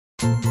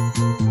Hey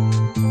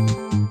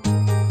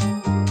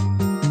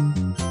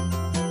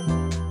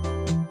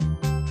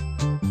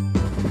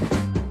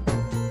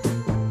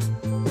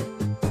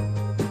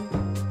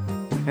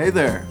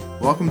there,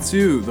 welcome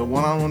to the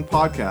One-on-One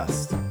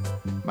Podcast.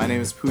 My name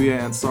is Puya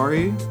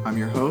Ansari. I'm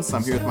your host.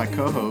 I'm here with my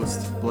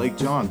co-host, Blake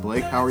John.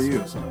 Blake, how are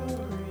you?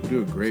 I'm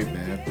doing great,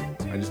 man.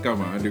 I just got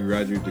my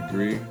undergraduate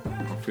degree.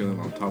 I'm feeling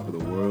on top of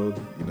the world.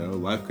 You know,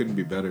 life couldn't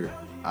be better.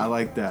 I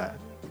like that.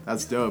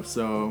 That's dope.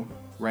 So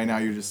right now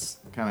you're just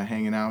kind of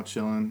hanging out,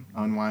 chilling,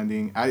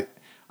 unwinding. I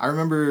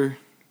remember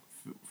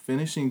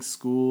finishing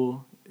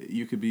school.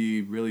 You could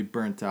be really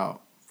burnt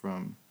out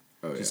from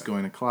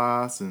going to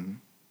class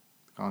and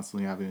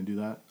constantly having to do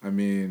that. I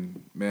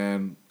mean,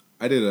 man,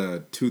 I did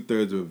a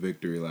 2/3 of a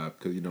victory lap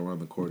because, you know, we're on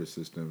the quarter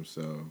system.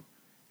 So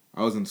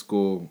I was in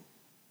school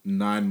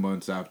 9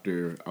 months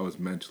after I was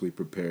mentally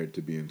prepared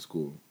to be in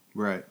school.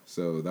 Right.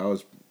 So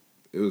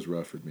it was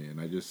rough for me. And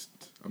I'm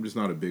just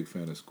not a big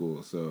fan of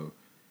school. So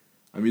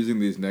I'm using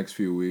these next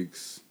few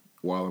weeks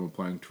while I'm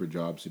applying for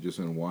jobs to just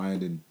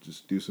unwind and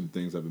just do some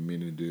things I've been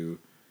meaning to do.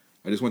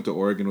 I just went to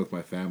Oregon with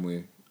my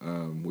family.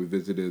 We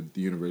visited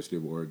the University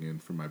of Oregon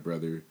for my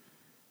brother,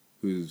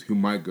 who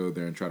might go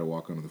there and try to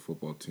walk onto the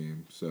football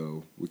team.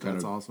 So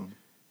That's awesome.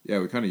 Yeah,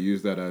 we kind of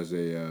use that as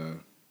a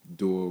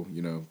dual,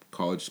 you know,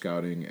 college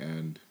scouting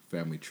and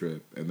family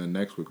trip. And then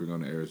next week we're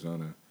going to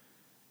Arizona.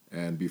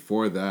 And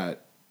before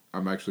that,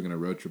 I'm actually going to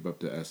road trip up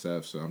to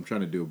SF. So I'm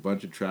trying to do a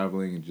bunch of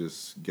traveling and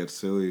just get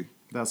silly.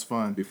 That's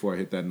fun. Before I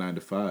hit that 9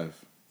 to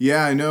 5.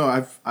 Yeah, I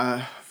know.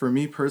 For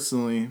me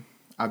personally,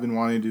 I've been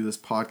wanting to do this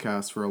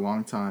podcast for a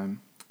long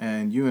time.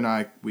 And you and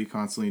I, we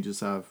constantly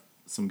just have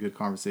some good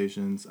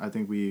conversations. I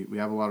think we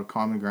have a lot of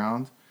common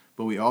ground,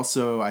 but we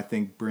also, I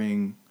think,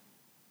 bring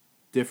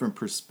different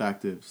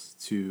perspectives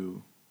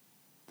to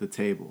the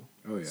table.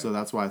 Oh, yeah. So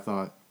that's why I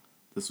thought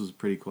this was a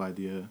pretty cool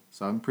idea.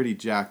 So I'm pretty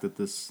jacked that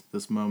this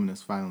moment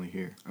is finally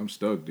here. I'm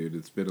stoked, dude.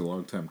 It's been a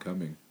long time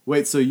coming.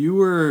 Wait, so you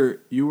were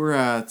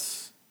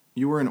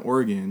in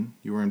Oregon,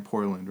 you were in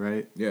Portland,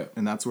 right? Yeah.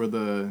 And that's where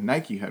the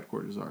Nike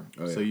headquarters are.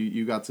 Oh, yeah. So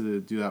you got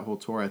to do that whole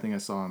tour, I think I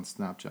saw on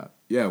Snapchat.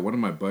 Yeah, one of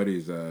my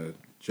buddies,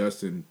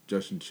 Justin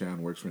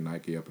Chan, works for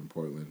Nike up in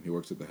Portland. He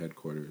works at the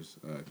headquarters.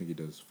 I think he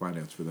does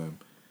finance for them.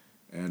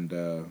 And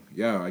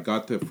I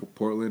got to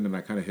Portland and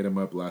I kind of hit him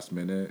up last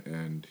minute,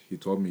 and he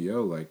told me,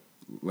 yo, like,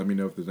 let me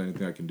know if there's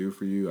anything I can do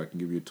for you. I can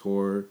give you a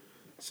tour,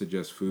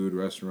 suggest food,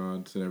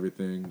 restaurants, and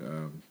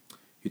everything.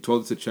 He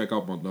told us to check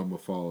out Multnomah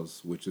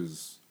Falls, which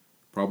is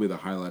probably the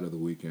highlight of the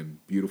weekend.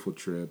 Beautiful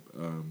trip.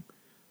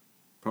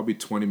 Probably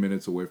 20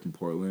 minutes away from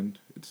Portland.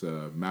 It's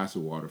a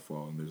massive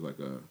waterfall, and there's like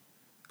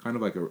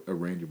a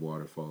range of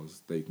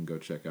waterfalls that you can go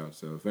check out.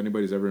 So if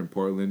anybody's ever in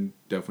Portland,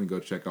 definitely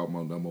go check out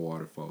Multnomah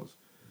Waterfalls.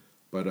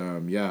 But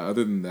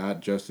other than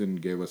that, Justin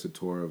gave us a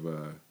tour of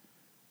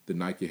the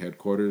Nike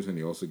headquarters, and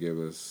he also gave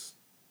us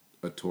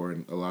a tour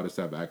and allowed us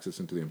to have access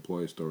into the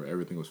employee store where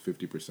everything was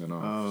 50%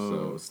 off.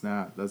 Oh,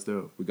 snap. That's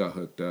dope. We got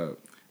hooked up.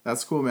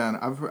 That's cool, man.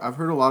 I've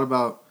heard a lot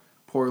about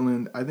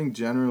Portland. I think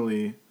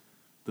generally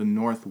the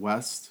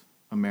Northwest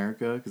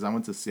America, because I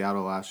went to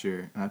Seattle last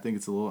year, and I think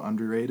it's a little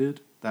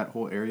underrated, that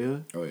whole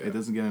area. Oh, yeah. It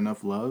doesn't get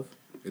enough love.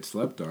 It's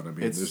slept on. I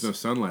mean, there's no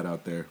sunlight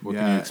out there. What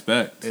can you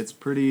expect? It's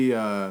pretty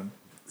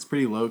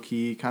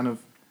low-key, kind of,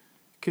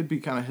 could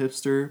be kind of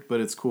hipster, but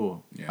it's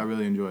cool. Yeah. I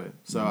really enjoy it.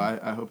 So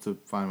I hope to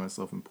find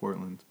myself in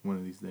Portland one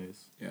of these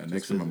days. Yeah,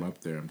 next time I'm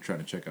up there, I'm trying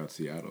to check out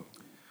Seattle.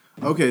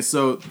 Okay,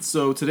 so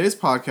today's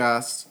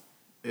podcast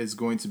is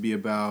going to be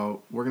we're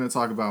going to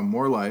talk about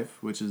More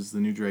Life, which is the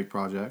new Drake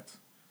project.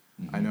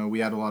 Mm-hmm. I know we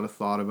had a lot of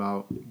thought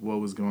about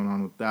what was going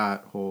on with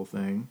that whole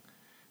thing.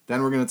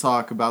 Then we're going to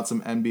talk about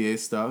some NBA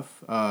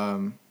stuff.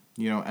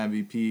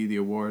 MVP, the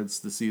awards,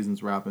 the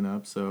season's wrapping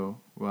up, so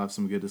we'll have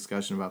some good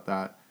discussion about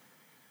that.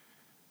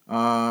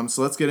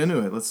 So let's get into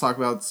it. Let's talk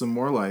about some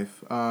More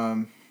Life.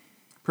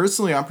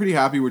 Personally, I'm pretty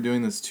happy we're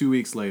doing this 2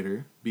 weeks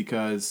later,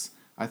 because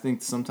I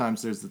think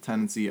sometimes there's the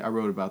tendency, I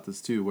wrote about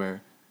this too,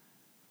 where,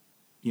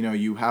 you know,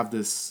 you have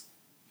this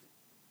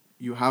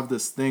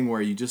thing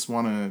where you just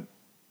want to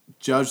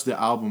judge the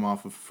album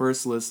off of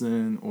first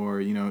listen, or,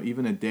 you know,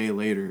 even a day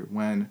later,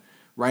 when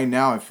right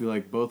now I feel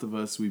like both of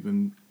us, we've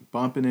been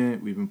bumping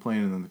it, we've been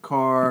playing it in the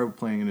car,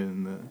 playing it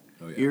in the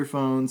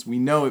earphones. We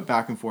know it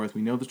back and forth.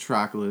 We know the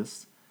track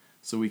list,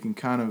 so we can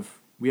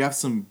we have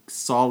some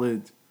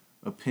solid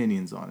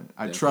opinions on it.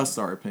 I trust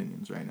our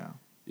opinions right now.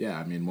 Yeah,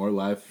 I mean, More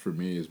Life for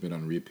me has been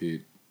on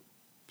repeat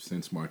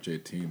since March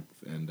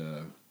 18th, and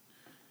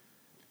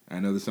I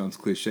know this sounds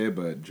cliche,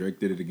 but Drake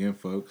did it again,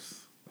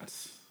 folks.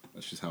 That's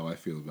just how I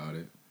feel about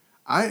it.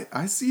 I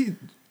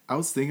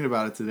was thinking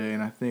about it today,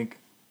 and I think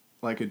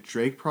like a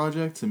Drake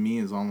project to me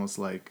is almost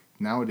like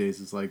nowadays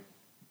is like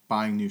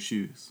buying new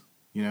shoes.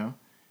 You know,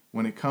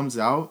 when it comes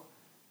out,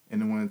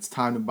 and then when it's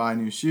time to buy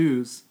new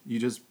shoes, you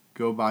just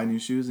go buy new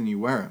shoes and you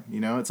wear them. You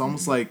know, it's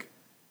almost like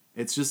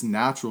it's just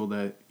natural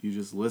that you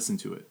just listen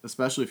to it,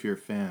 especially if you're a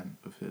fan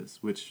of his,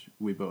 which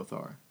we both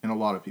are, and a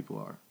lot of people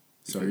are.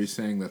 So are you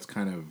saying that's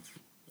kind of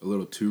a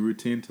little too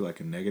routine to like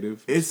a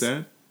negative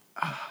extent?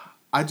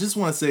 I just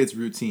want to say it's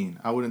routine.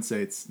 I wouldn't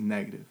say it's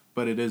negative,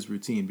 but it is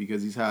routine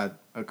because he's had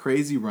a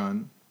crazy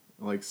run,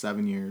 like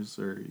 7 years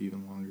or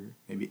even longer,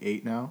 maybe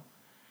 8 now.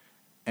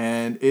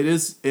 And it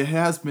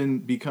has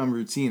become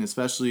routine,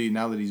 especially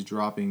now that he's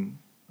dropping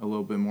a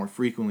little bit more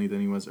frequently than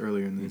he was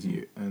earlier in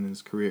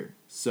his career.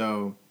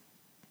 So,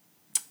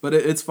 but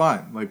it's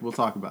fine. Like, we'll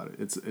talk about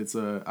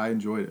it. I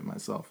enjoyed it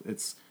myself.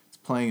 It's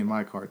playing in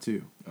my car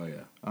too. Oh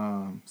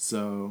yeah.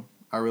 So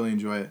I really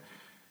enjoy it.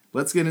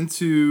 Let's get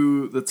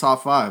into the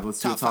top 5.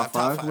 Let's do a top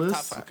 5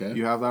 list. Okay.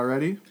 You have that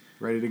ready?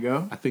 Ready to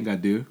go? I think I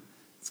do.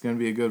 It's gonna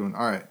be a good one.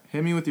 All right,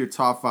 hit me with your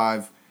top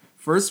 5.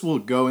 First, we'll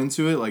go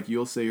into it. Like,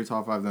 you'll say your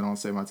top 5, then I'll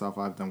say my top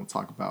 5. Then we'll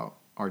talk about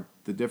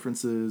the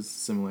differences,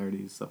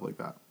 similarities, stuff like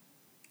that.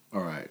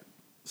 All right.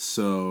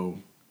 So,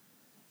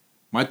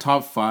 my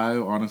top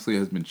 5 honestly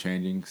has been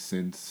changing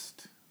since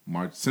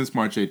March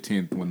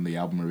 18th when the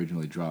album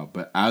originally dropped.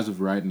 But as of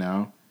right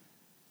now,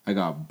 I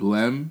got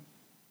Blem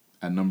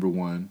at number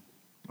 1.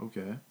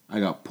 Okay.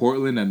 I got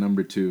Portland at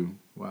number 2.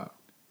 Wow.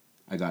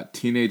 I got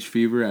Teenage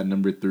Fever at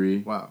number 3.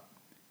 Wow.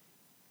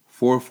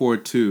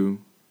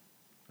 442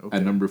 Okay.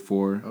 at number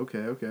 4.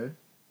 Okay.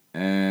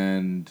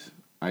 And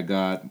I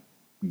got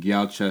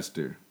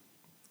Galchester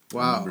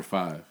Wow. at number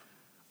 5.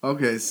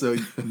 Okay, so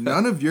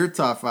none of your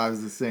top 5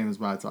 is the same as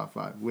my top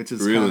 5, which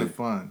is Really? kind of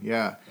fun.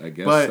 Yeah. I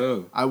guess but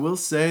so. I will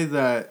say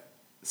that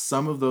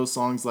some of those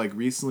songs, like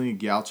recently,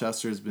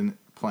 Galchester has been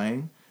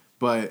playing,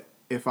 but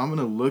if I'm going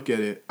to look at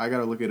it, I got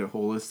to look at it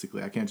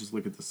holistically. I can't just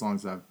look at the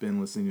songs I've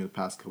been listening to the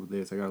past couple of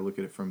days. I got to look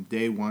at it from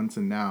day 1 to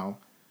now.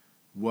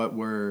 What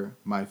were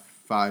my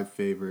 5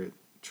 favorite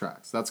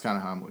tracks? That's kind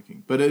of how I'm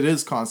looking. But it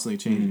is constantly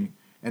changing.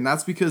 Mm-hmm. And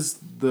that's because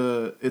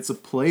it's a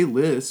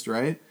playlist,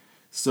 right?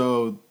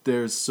 So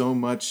there's so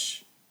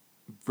much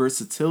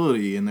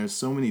versatility and there's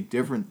so many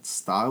different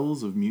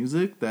styles of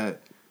music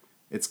that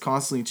it's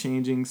constantly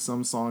changing.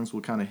 Some songs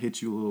will kind of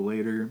hit you a little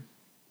later.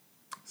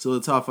 So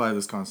the top 5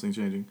 is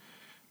constantly changing.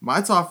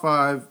 My top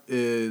 5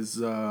 is,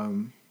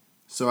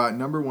 so at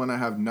number 1 I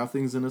have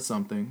Nothing's Into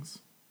Somethings.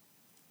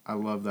 I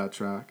love that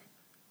track.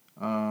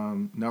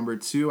 Number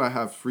 2 I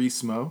have Free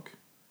Smoke,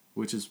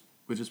 which is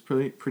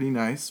pretty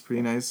nice.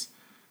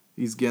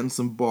 He's getting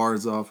some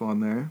bars off on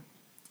there.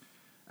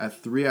 At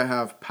 3, I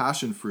have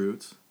Passion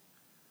Fruit.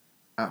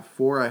 At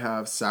 4, I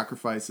have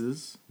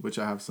Sacrifices, which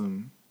I have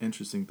some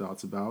interesting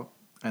thoughts about.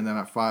 And then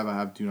at 5, I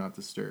have Do Not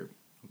Disturb.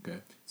 Okay.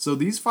 So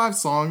these 5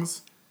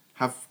 songs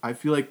I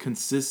feel like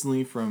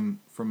consistently from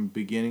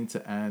beginning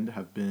to end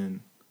have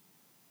been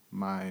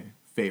my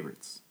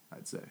favorites,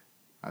 I'd say.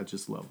 I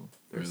just love them.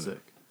 They're really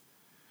sick.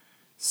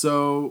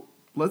 So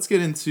let's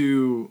get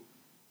into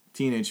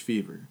Teenage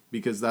Fever,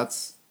 because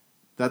that's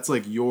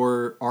like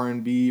your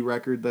R&B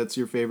record that's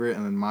your favorite,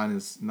 and then mine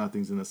is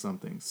Nothing's Into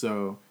Something.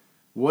 So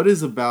what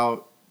is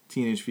about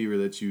Teenage Fever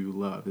that you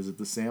love? Is it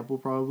the sample,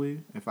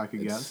 probably, if I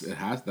could guess? It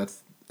has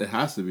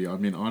to be. I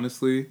mean,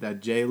 honestly,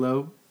 that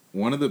J-Lo.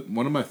 One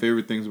of my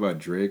favorite things about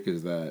Drake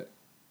is that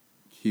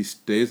he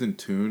stays in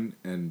tune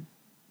with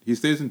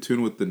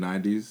the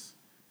 90s,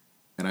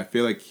 and I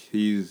feel like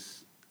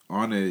he's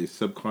on a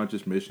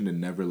subconscious mission to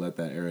never let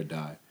that era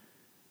die.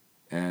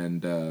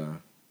 And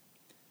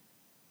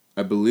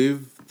I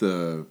believe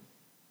the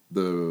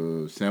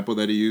sample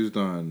that he used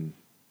on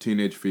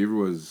Teenage Fever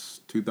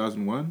was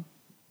 2001.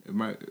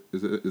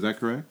 Is that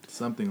correct?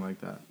 Something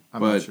like that.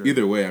 I'm but not sure.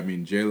 Either way, I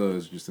mean, J-Lo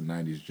is just a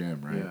 90s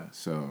gem, right? Yeah.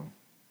 So,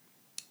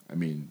 I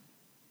mean,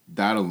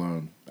 that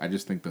alone, I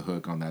just think the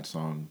hook on that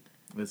song,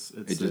 it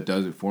just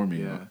does it for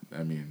me. Yeah.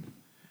 I mean,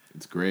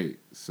 it's great.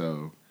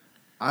 So,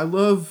 I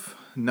love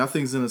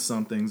Nothing's Into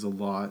Somethings a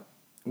lot.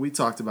 We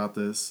talked about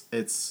this.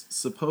 It's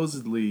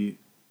supposedly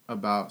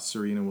about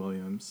Serena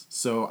Williams.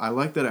 So I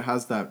like that it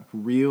has that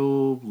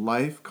real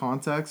life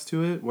context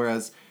to it,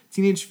 whereas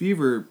Teenage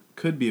Fever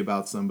could be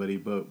about somebody,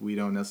 but we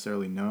don't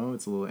necessarily know.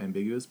 It's a little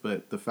ambiguous,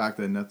 but the fact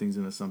that Nothing's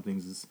Into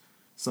Somethings is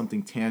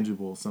something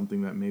tangible,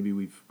 something that maybe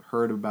we've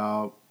heard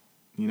about,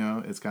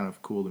 it's kind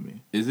of cool to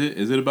me. Is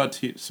it about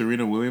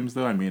Serena Williams,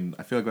 though? I mean,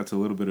 I feel like that's a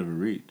little bit of a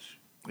reach.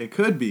 It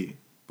could be,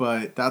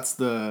 but it's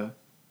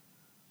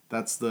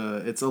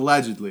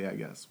allegedly, I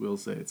guess. We'll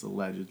say it's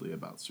allegedly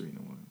about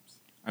Serena Williams.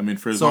 I mean,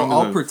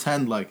 I'll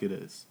pretend like it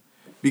is.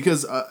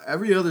 Because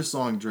every other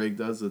song Drake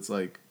does that's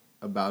like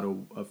about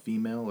a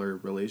female or a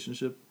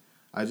relationship,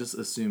 I just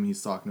assume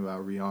he's talking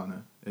about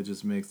Rihanna. It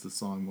just makes the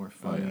song more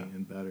funny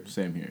and better.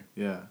 Same here.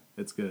 Yeah,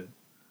 it's good.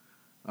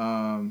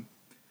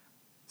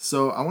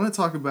 So I want to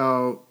talk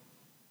about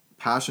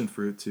Passion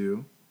Fruit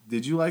too.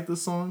 Did you like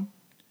this song?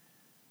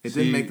 It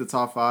didn't make the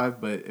top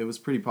 5, but it was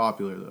pretty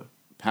popular though.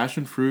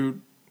 Passion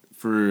Fruit,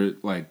 for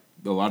like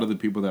a lot of the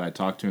people that I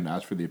talk to and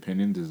ask for the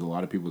opinions, is a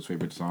lot of people's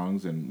favorite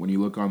songs. And when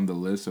you look on the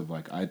list of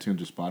like iTunes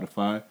or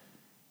Spotify,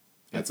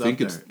 I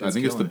think it's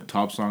the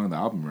top song of the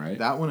album, right?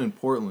 That one in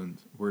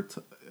Portland were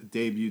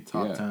debuted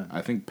top 10.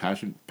 I think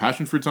Passion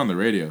Fruit's on the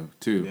radio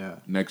too. Yeah.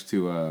 Next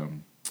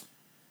to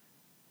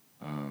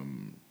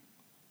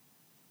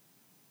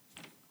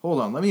Hold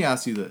on, let me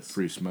ask you this.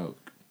 Free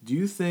Smoke. Do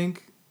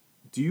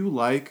you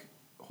like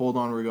Hold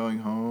On We're Going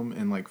Home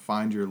and like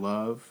Find Your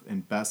Love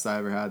and Best I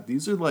Ever Had,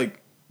 these are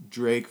like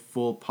Drake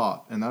full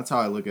pop. And that's how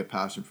I look at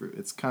Passion Fruit.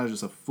 It's kind of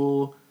just a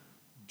full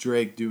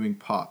Drake doing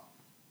pop.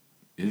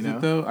 Is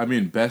it though? I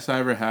mean, Best I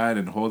Ever Had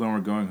and Hold On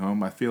We're Going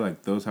Home, I feel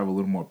like those have a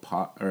little more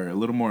pop or a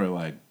little more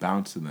like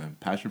bounce to them.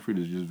 Passion Fruit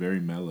is just very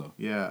mellow.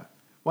 Yeah.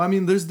 Well, I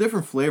mean, there's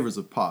different flavors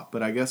of pop,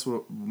 but I guess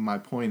what my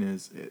point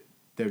is,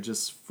 they're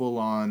just full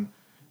on.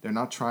 They're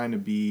not trying to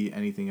be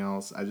anything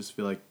else. I just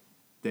feel like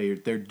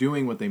they're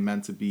doing what they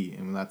meant to be,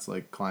 and that's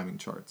like climbing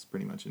charts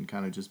pretty much, and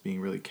kind of just being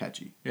really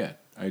catchy. Yeah,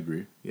 I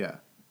agree. Yeah.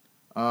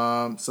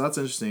 So that's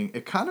interesting.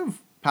 It kind of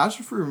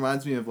Passion Fruit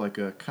reminds me of like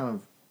a kind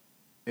of.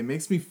 It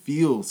makes me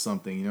feel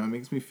something, you know. It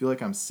makes me feel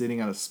like I'm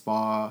sitting at a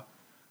spa.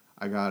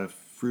 I got a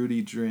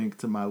fruity drink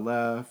to my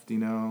left, you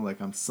know, like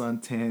I'm sun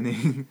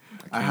tanning.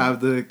 I have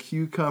the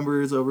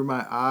cucumbers over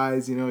my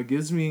eyes, you know. It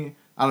gives me,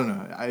 I don't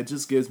know, it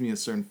just gives me a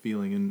certain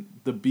feeling, and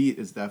the beat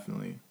is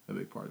definitely a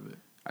big part of it.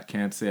 I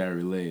can't say I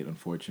relate,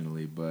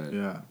 unfortunately, but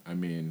yeah, I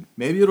mean,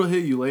 maybe it'll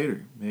hit you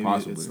later. Maybe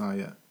possibly. It's not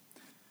yet.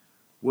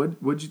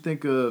 What'd you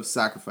think of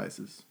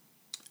Sacrifices?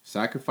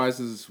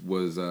 Sacrifices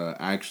was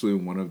actually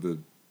one of the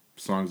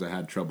songs I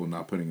had trouble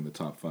not putting in the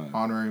top 5.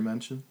 Honorary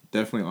mention?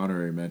 Definitely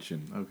honorary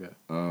mention. Okay.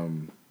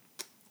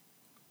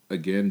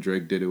 Again,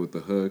 Drake did it with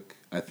the hook.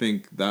 I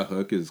think that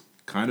hook is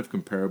kind of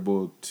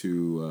comparable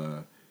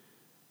to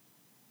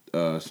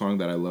a song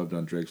that I loved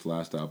on Drake's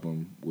last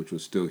album, which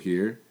was Still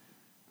Here.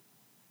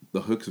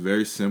 The hook's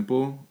very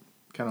simple.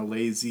 Kind of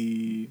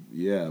lazy.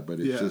 Yeah, but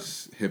it's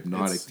just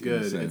hypnotic. It's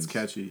good. In a sense. It's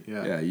catchy.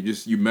 Yeah. Yeah,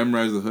 you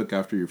memorize the hook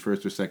after your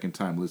first or second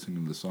time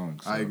listening to the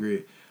song. So. I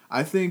agree.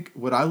 I think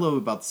what I love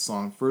about the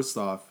song, first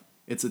off,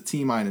 it's a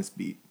T-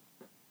 beat.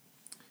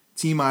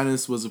 T-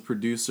 was a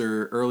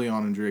producer early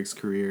on in Drake's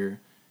career.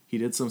 He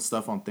did some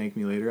stuff on Thank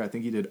Me Later. I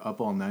think he did Up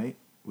All Night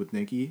with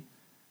Nicki.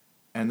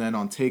 And then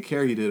on Take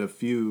Care, he did a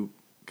few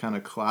kind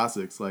of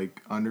classics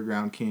like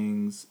Underground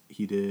Kings.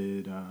 He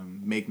did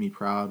Make Me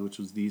Proud, which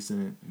was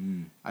decent.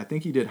 I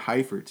think he did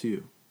Hypher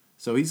too.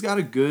 So he's got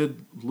a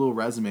good little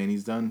resume, and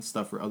he's done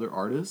stuff for other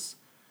artists.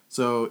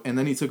 So, and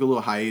then he took a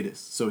little hiatus.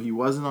 So he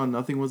wasn't on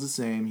Nothing Was the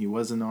Same. He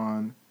wasn't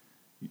on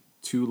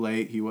Too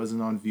Late. He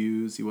wasn't on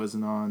Views. He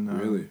wasn't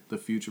on the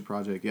Future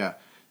Project. Yeah.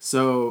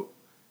 So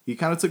he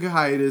kind of took a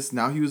hiatus.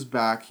 Now he was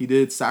back. He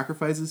did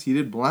Sacrifices. He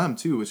did Blem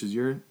too, which is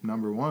your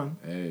number 1.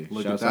 Hey,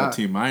 shout out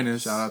T-.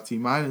 Shout out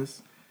T-.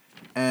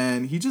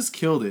 And he just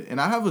killed it. And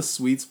I have a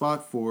sweet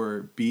spot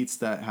for beats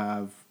that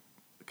have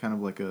kind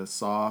of like a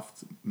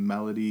soft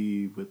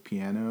melody with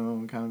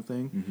piano kind of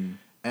thing. Mm-hmm.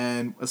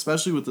 And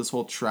especially with this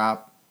whole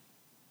trap,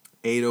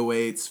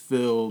 808s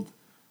filled,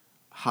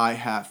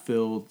 hi-hat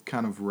filled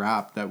kind of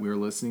rap that we're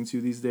listening to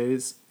these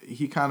days,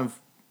 he kind of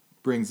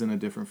brings in a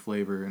different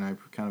flavor, and I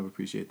kind of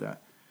appreciate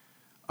that.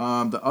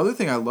 The other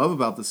thing I love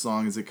about this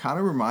song is it kind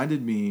of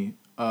reminded me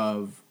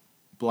of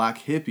Black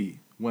Hippie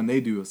when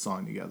they do a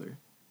song together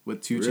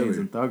with 2 Chainz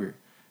and Thugger.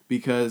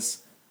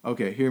 Because,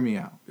 okay, hear me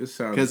out.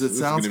 Because it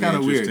sounds kind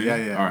of weird.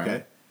 Yeah, all okay.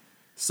 Right.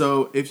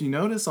 So if you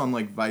notice on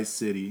like Vice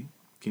City,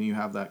 can you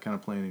have that kind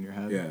of playing in your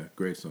head? Yeah,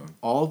 great song.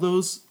 All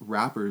those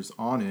rappers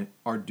on it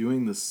are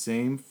doing the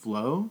same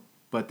flow,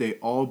 but they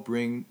all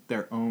bring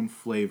their own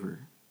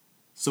flavor.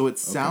 So it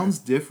sounds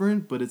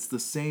different, but it's the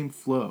same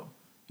flow.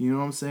 You know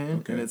what I'm saying?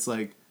 Okay. And it's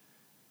like,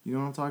 you know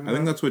what I'm talking about? I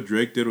think that's what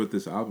Drake did with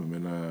this album.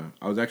 And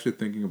I was actually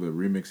thinking of a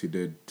remix he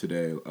did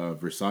today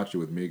of Versace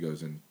with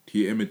Migos, and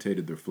he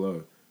imitated their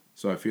flow.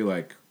 So I feel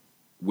like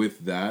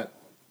with that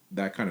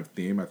kind of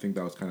theme, I think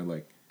that was kind of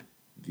like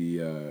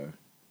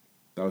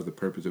that was the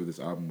purpose of this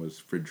album, was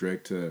for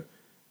Drake to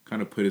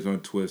kind of put his own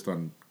twist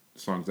on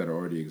songs that are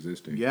already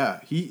existing.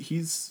 Yeah,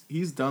 he's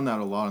done that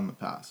a lot in the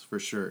past, for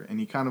sure. And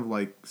he kind of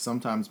like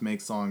sometimes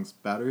makes songs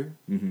better.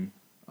 Mm-hmm.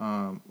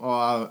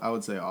 I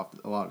would say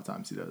a lot of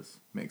times he does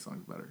make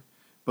songs better.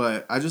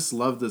 But I just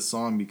love this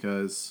song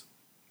because,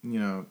 you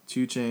know,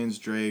 2 Chainz,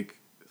 Drake,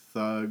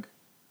 Thug.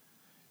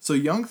 So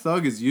Young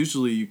Thug is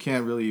usually, you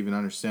can't really even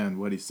understand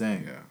what he's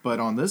saying. Yeah. But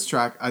on this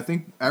track, I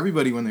think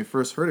everybody when they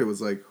first heard it was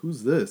like,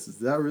 who's this? Is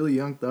that really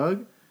Young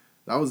Thug?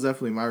 That was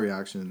definitely my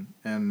reaction.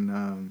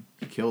 And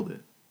he killed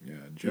it. Yeah,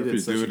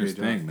 Jeffrey's doing his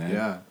thing, man.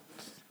 Yeah.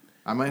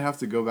 I might have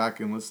to go back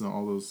and listen to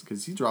all those,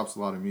 because he drops a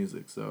lot of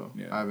music, so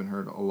yeah. I haven't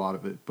heard a lot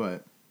of it,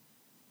 but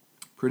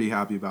pretty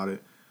happy about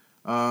it.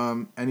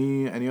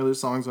 Any other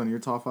songs on your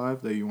top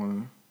 5 that you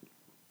want to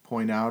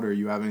point out, or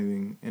you have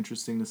anything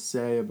interesting to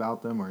say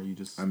about them, or you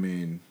just... I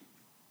mean,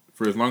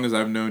 for as long as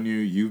I've known you,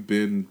 you've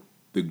been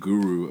the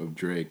guru of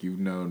Drake. You've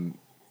known,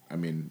 I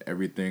mean,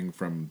 everything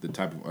from the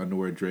type of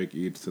underwear Drake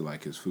eats to,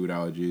 like, his food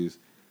allergies.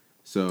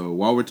 So,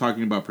 while we're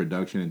talking about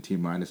production and T-, I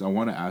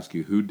want to ask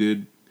you,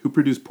 who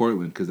produced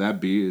Portland? Because that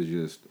beat is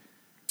just,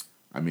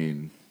 I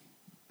mean,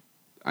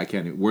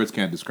 words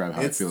can't describe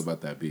how I feel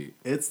about that beat.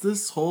 It's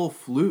this whole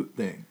flute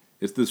thing.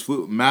 It's this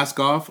flute. Mask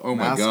Off, oh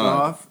my God. Mask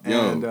Off,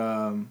 yo,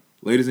 and...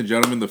 ladies and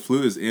gentlemen, the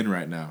flute is in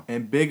right now.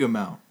 And Big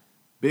Amount.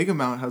 Big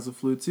Amount has a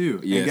flute too.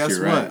 Yes, and guess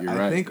you're what? right, you're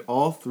right. I think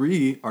all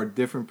 3 are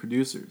different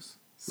producers.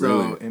 So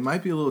really? It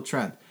might be a little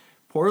trend.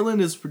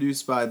 Portland is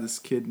produced by this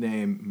kid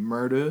named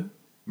Murda.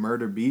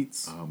 Murder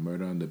Beats. Oh,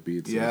 Murder on the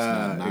Beats. So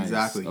yeah, nice.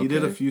 exactly. Okay. He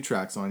did a few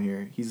tracks on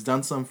here. He's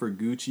done some for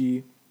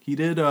Gucci. He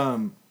did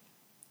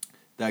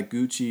that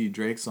Gucci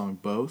Drake song,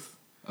 Both.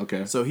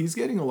 Okay. So he's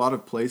getting a lot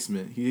of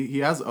placement. He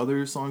has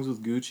other songs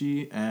with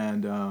Gucci,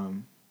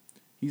 and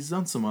he's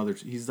done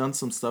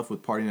some stuff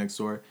with Party Next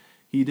Door.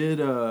 He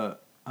did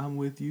I'm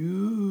With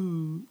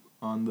You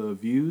on the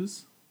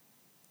Views.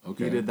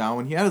 Okay. He did that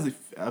one. He has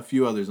a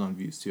few others on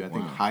Views too. I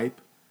think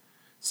Hype.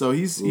 So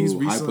he's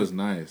recently, Hype was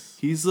nice.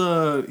 He's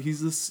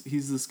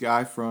this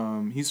guy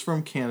he's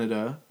from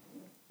Canada,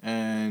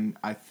 and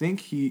I think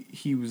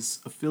he was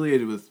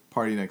affiliated with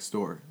Party Next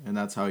Door, and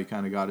that's how he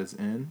kind of got his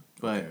in.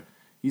 But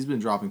he's been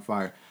dropping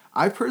fire.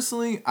 I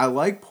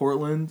like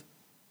Portland,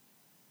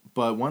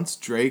 but once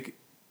Drake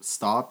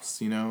stops,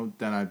 then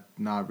I'm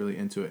not really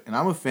into it. And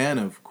I'm a fan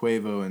of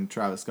Quavo and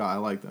Travis Scott. I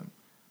like them,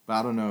 but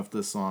I don't know if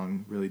this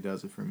song really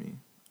does it for me.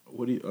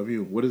 What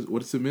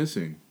is it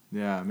missing?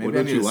 Yeah, maybe what I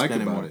don't need you to like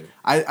spin about more. it?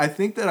 I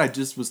think that I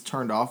just was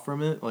turned off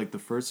from it, like the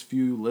first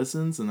few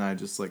listens, and I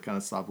just like kind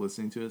of stopped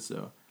listening to it.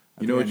 So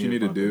you know what you need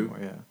to do? More,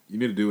 yeah. You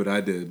need to do what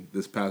I did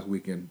this past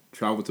weekend.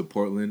 Travel to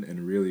Portland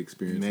and really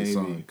experience the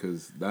song,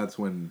 because that's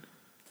when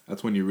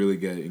you really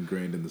get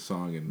ingrained in the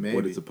song and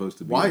what it's supposed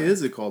to be. Why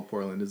is it called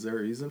Portland? Is there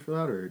a reason for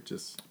that, or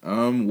just?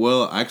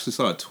 Well, I actually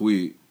saw a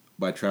tweet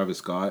by Travis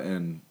Scott,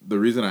 and the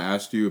reason I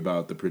asked you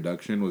about the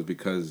production was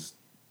because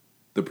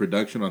the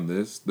production on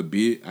the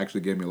beat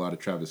actually gave me a lot of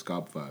Travis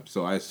Scott vibes.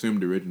 So I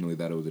assumed originally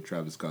that it was a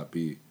Travis Scott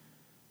beat,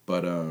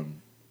 but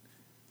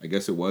I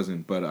guess it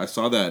wasn't. But I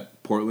saw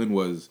that Portland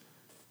was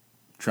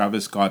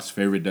Travis Scott's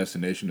favorite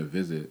destination to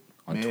visit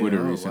on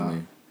Twitter recently.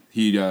 Wow.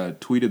 He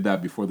tweeted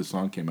that before the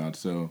song came out,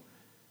 so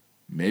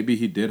maybe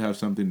he did have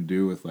something to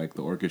do with like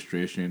the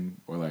orchestration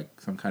or like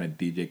some kind of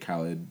DJ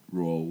Khaled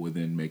role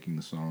within making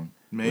the song.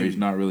 Maybe. Where he's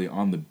not really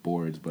on the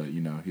boards, but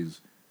he's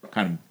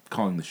kind of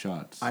calling the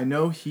shots. I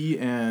know he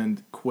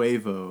and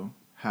Quavo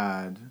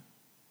had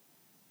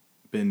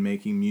been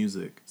making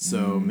music,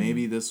 so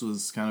maybe this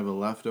was kind of a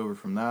leftover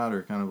from that,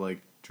 or kind of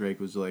like Drake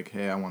was like,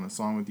 "Hey, I want a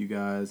song with you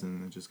guys,"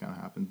 and it just kind of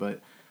happened.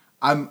 But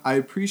I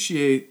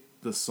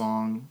appreciate the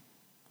song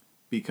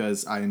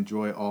because I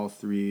enjoy all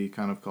three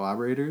kind of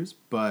collaborators,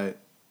 but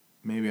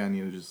maybe I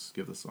need to just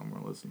give the song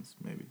more listens.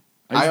 Maybe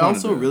I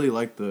also really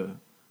like the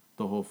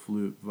whole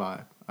flute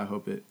vibe. I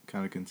hope it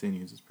kind of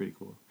continues. It's pretty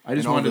cool. I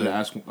just wanted to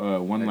ask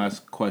one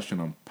last question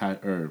on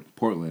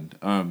Portland.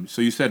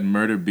 So you said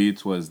Murder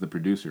Beats was the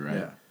producer, right?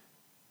 Yeah.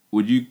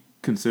 Would you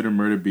consider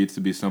Murder Beats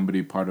to be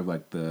somebody part of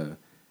like the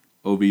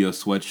OVO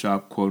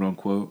sweatshop, quote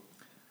unquote?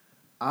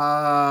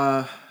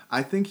 I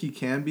think he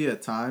can be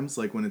at times.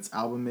 Like when it's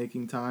album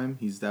making time,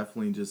 he's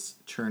definitely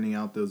just churning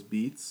out those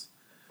beats.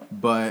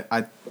 But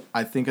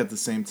I think at the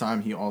same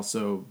time he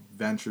also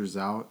ventures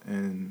out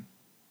and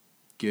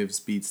gives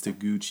beats to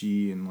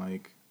Gucci, and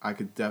like I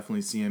could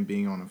definitely see him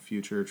being on a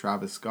future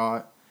Travis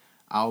Scott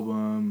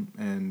album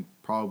and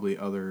probably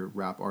other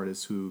rap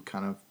artists who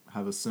kind of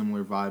have a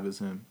similar vibe as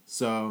him.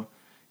 So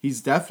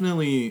he's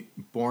definitely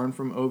born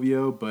from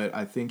OVO, but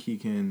I think he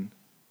can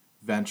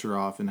venture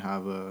off and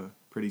have a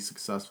pretty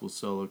successful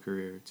solo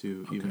career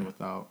too, even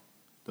without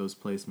those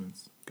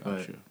placements.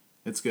 Gotcha. But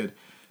it's good.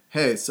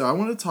 Hey, so I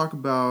want to talk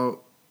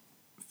about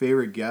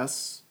favorite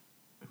guests.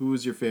 Who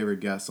was your favorite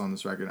guest on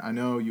this record? I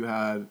know you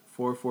had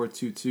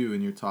 4422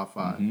 in your top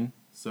 5. Mm-hmm.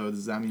 So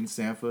does that mean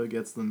Sampha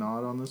gets the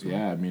nod on this one?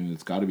 Yeah, I mean,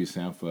 it's got to be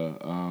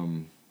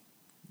Sampha.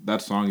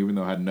 That song, even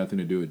though it had nothing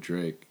to do with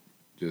Drake,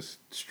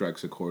 just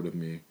strikes a chord with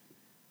me.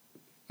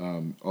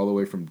 All the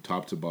way from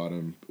top to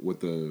bottom with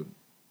the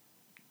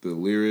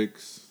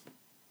lyrics,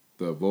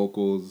 the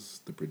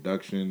vocals, the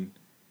production,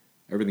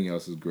 everything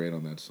else is great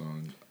on that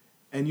song.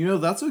 And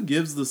that's what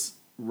gives this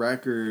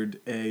record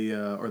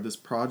or this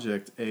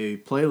project a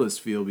playlist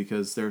feel,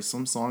 because there's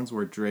some songs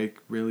where Drake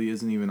really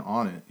isn't even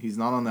on it. He's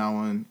not on that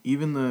one.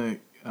 Even the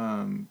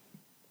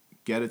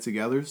Get It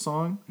Together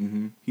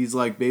song, he's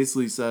like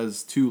basically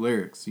says 2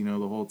 lyrics, the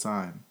whole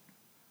time.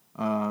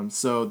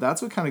 So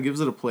that's what kind of gives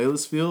it a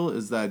playlist feel,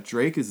 is that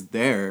Drake is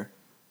there,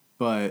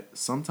 but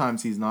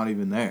sometimes he's not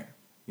even there,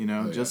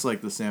 just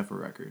like the Sampha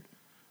record.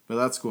 But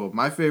that's cool.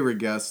 My favorite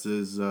guest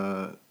is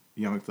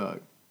Young Thug.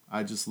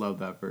 I just love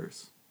that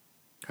verse.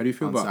 How do you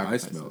feel about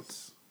Ice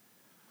Melts?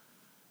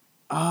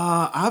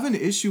 I have an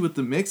issue with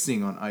the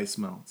mixing on Ice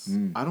Melts.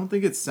 I don't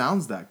think it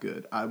sounds that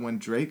good. When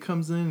Drake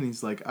comes in and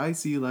he's like,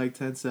 "Icy like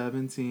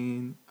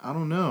 1017," I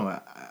don't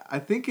know. I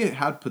think it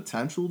had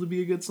potential to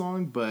be a good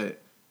song,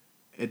 but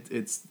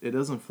it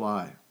doesn't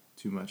fly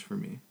too much for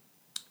me.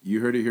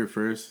 You heard it here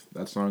first.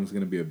 That song's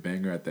going to be a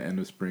banger at the end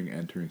of spring,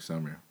 entering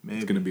summer. Maybe.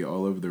 It's going to be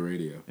all over the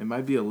radio. It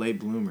might be a late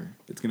bloomer.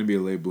 It's going to be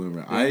a late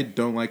bloomer. Yeah. I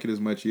don't like it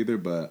as much either,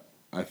 but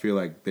I feel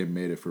like they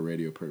made it for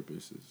radio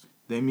purposes.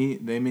 They may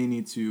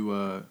need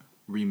to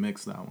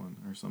remix that one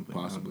or something.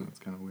 Possibly. It's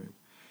kind of weird.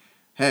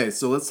 Hey,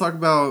 so let's talk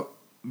about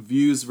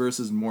Views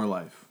versus More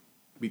Life,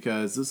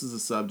 because this is a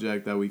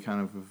subject that we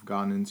kind of have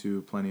gotten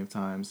into plenty of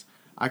times.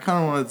 I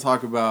kind of wanted to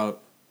talk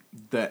about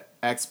the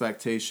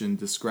expectation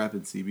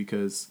discrepancy,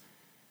 because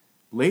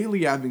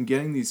lately I've been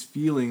getting these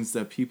feelings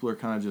that people are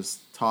kind of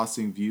just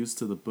tossing Views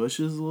to the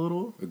bushes a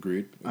little.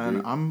 Agreed.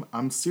 And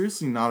I'm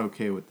seriously not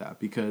okay with that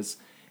because,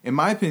 in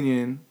my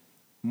opinion,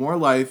 More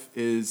Life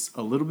is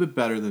a little bit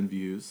better than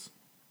Views,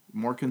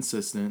 more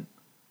consistent.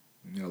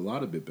 Yeah, a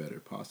lot of bit better,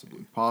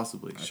 possibly.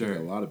 Possibly, I sure. think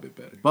a lot of bit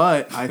better.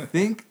 But I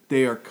think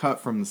they are cut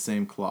from the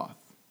same cloth.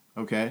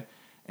 Okay?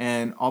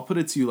 And I'll put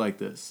it to you like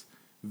this.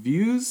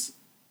 Views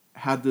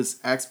had this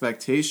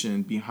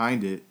expectation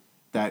behind it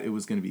that it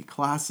was going to be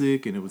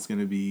classic and it was going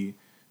to be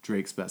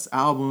Drake's best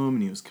album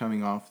and he was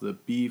coming off the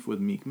beef with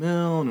Meek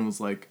Mill and it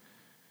was like,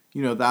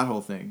 you know, that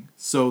whole thing.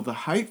 So the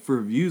hype for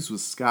Views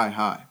was sky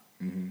high.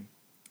 Mm-hmm.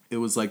 It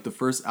was like the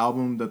first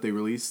album that they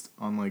released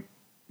on like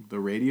the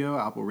radio,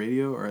 Apple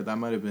Radio, or that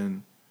might have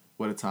been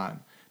What a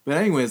Time. But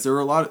anyways, there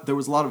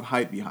was a lot of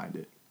hype behind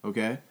it,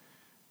 okay?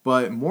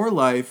 But More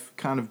Life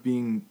kind of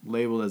being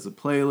labeled as a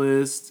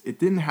playlist, it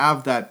didn't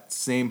have that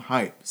same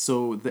hype.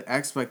 So the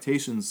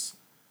expectations,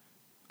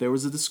 there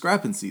was a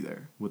discrepancy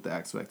there with the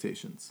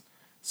expectations.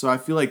 So I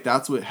feel like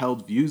that's what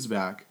held Views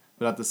back.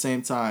 But at the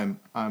same time,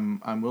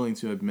 I'm willing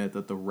to admit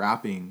that the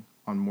rapping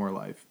on More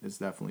Life is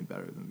definitely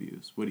better than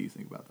Views. What do you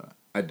think about that?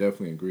 I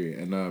definitely agree.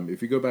 And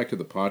if you go back to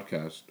the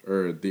podcast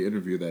or the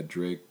interview that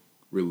Drake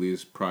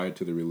released prior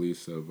to the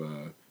release of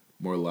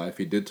More Life,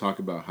 he did talk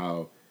about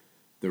how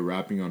the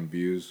rapping on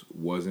Views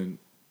wasn't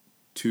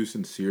too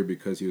sincere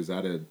because he was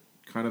at a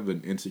kind of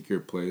an insecure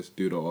place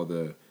due to all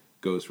the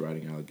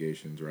ghostwriting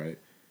allegations, right?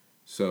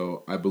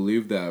 So I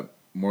believe that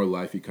More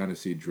Life, you kind of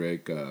see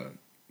Drake,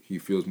 he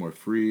feels more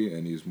free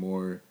and he's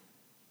more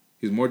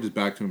just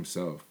back to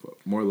himself.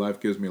 More Life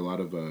gives me a lot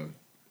of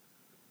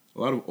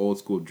old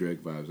school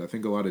Drake vibes. I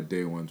think a lot of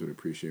day ones would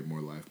appreciate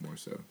More Life more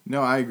so.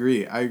 No, I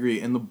agree.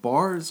 And the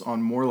bars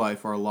on More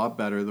Life are a lot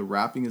better. The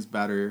rapping is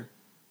better.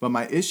 But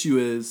my issue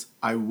is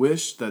I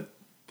wish that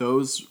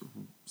those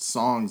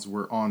songs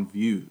were on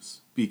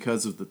Views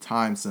because of the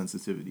time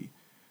sensitivity.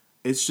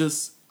 It's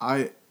just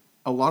a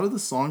lot of the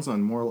songs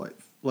on More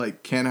Life,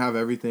 like Can't Have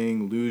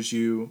Everything, Lose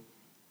You,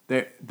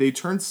 they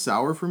turned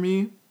sour for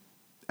me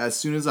as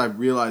soon as I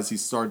realized he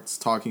starts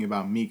talking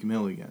about Meek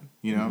Mill again,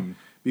 you know? Mm-hmm.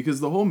 Because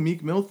the whole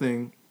Meek Mill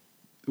thing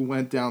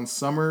went down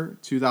summer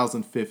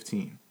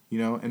 2015. You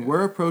know, and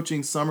we're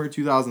approaching summer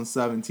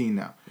 2017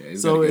 now. Yeah,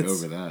 so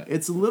over that.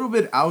 It's a little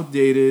bit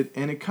outdated,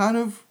 and it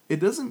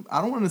doesn't,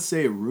 I don't want to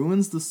say it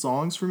ruins the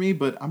songs for me,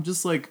 but I'm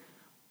just like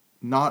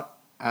not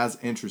as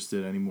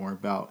interested anymore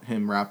about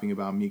him rapping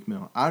about Meek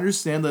Mill. I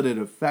understand that it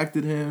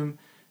affected him,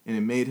 and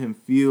it made him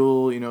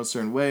feel, you know, a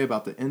certain way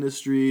about the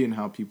industry and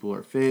how people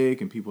are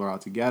fake and people are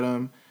out to get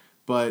him.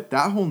 But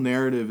that whole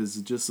narrative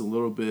is just a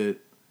little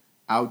bit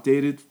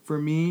outdated for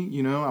me,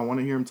 you know. I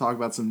want to hear him talk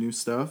about some new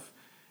stuff.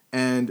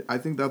 And I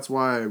think that's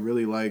why I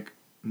really like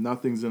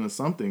Nothing's Into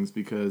Somethings,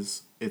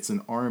 because it's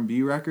an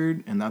R&B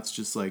record, and that's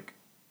just like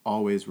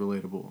always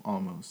relatable,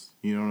 almost.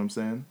 You know what I'm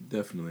saying?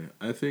 Definitely.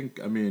 I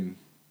mean,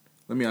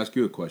 let me ask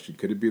you a question.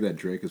 Could it be that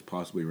Drake has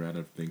possibly ran out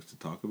of things to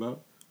talk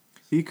about?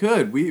 He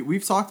could.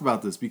 We've talked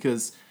about this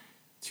because,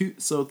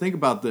 so think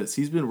about this.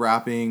 He's been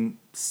rapping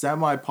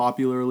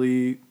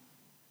semi-popularly.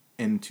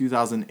 In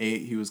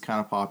 2008, he was kind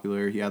of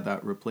popular. He had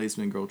that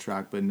Replacement Girl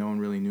track, but no one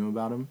really knew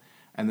about him.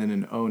 And then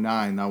in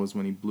 2009, that was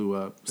when he blew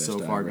up. Best So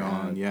Far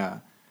Gone,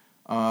 yeah.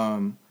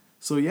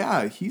 So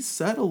yeah, he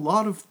said a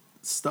lot of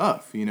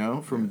stuff, you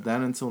know, from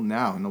then until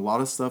now. And a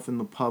lot of stuff in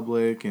the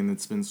public, and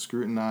it's been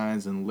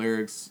scrutinized, and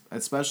lyrics,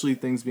 especially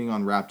things being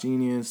on Rap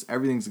Genius,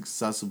 everything's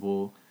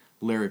accessible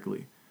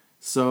lyrically.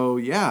 So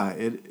yeah,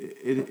 it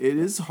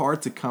is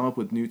hard to come up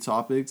with new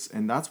topics,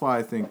 and that's why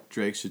I think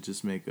Drake should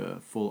just make a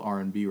full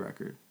R&B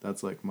record.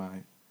 That's like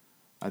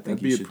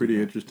that'd be a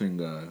pretty interesting.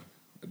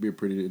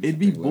 It'd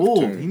be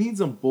bold. Turn. He needs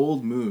a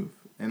bold move,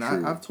 and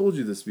I've told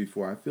you this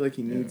before. I feel like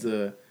he needs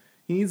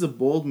a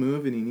bold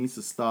move, and he needs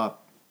to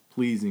stop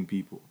pleasing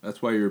people.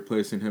 That's why you're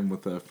replacing him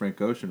with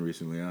Frank Ocean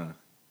recently, huh?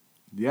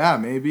 Yeah,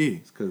 maybe.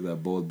 It's because of that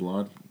Bold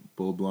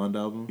Blonde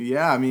album.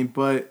 Yeah, I mean,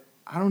 but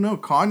I don't know.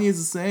 Kanye's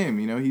the same.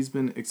 You know, he's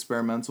been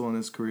experimental in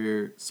his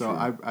career, so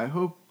I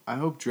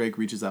hope Drake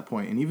reaches that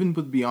point. And even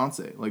with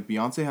Beyonce, like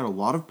Beyonce had a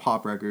lot of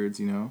pop records,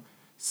 you know,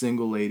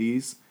 Single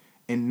Ladies,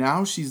 and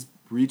now she's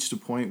reached a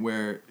point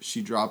where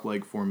she dropped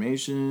like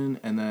Formation,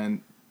 and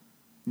then,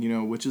 you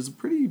know, which is a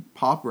pretty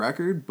pop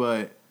record,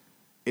 but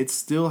it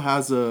still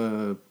has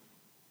a,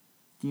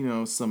 you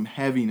know, some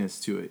heaviness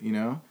to it, you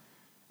know.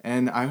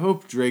 And I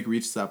hope Drake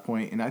reaches that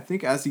point, and I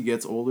think as he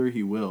gets older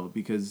he will,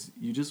 because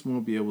you just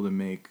won't be able to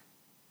make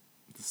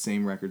the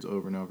same records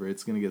over and over.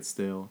 It's gonna get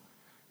stale.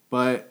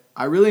 But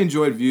I really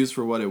enjoyed Views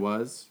for what it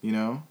was, you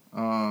know.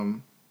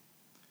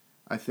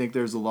 I think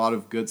there's a lot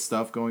of good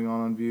stuff going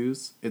on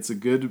Views. It's a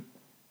good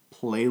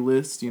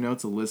playlist, you know,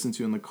 to listen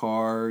to in the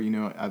car. You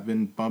know, I've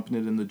been bumping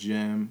it in the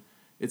gym.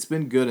 It's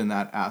been good in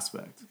that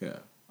aspect. Yeah.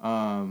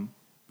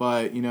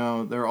 But, you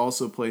know, there are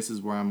also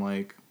places where I'm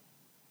like,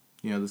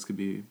 you know, this could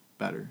be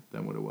better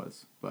than what it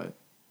was. But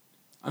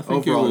I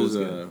think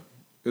overall,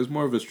 it was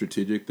more of a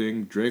strategic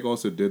thing. Drake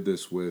also did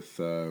this with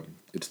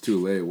It's Too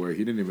Late, where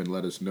he didn't even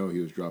let us know he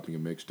was dropping a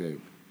mixtape.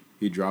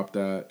 He dropped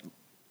that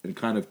and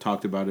kind of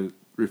talked about it,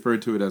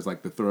 referred to it as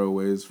like the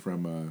throwaways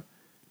from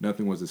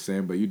Nothing Was the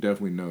Same, but you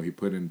definitely know he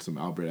put in some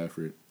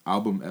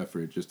album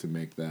effort just to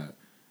make that.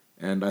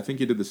 And I think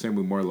he did the same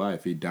with More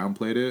Life. He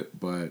downplayed it,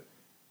 but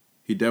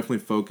he definitely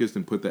focused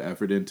and put the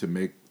effort in to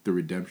make the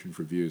redemption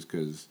for views,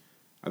 because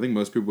I think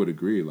most people would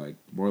agree, like,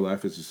 More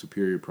Life is a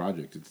superior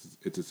project.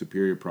 It's a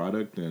superior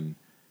product, and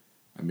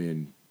I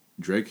mean,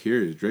 Drake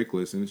hears, Drake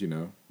listens, you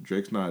know.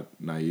 Drake's not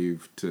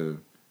naive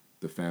to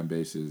the fan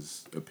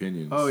base's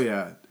opinions. Oh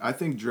yeah, I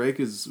think Drake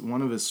is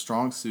one of his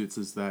strong suits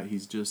is that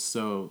he's just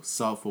so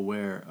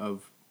self-aware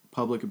of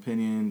public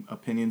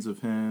opinions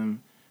of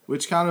him,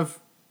 which kind of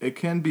it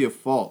can be a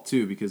fault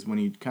too, because when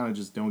you kind of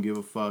just don't give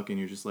a fuck and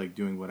you're just like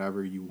doing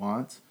whatever you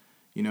want,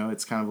 you know,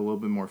 it's kind of a little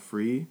bit more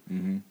free.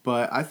 Mm-hmm.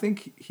 But I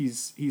think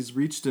he's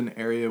reached an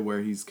area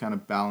where he's kind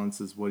of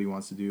balances what he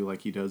wants to do,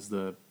 like he does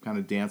the kind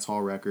of dance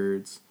hall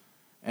records.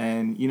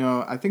 And, you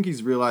know, I think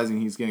he's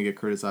realizing he's going to get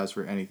criticized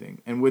for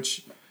anything, and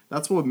which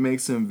that's what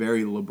makes him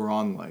very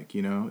LeBron-like,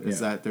 you know, is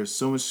that there's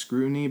so much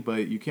scrutiny,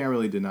 but you can't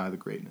really deny the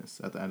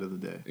greatness at the end of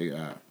the day.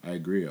 Yeah, I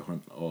agree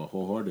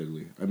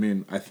wholeheartedly. I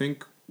mean, I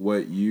think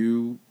what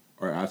you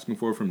are asking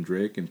for from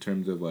Drake in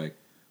terms of like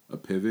a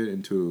pivot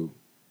into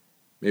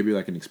maybe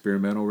like an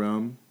experimental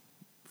realm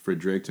for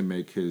Drake to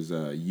make his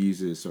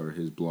Yeezus or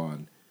his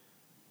Blonde,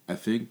 I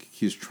think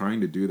he's trying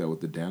to do that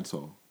with the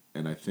dancehall,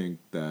 and I think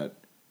that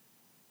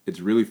it's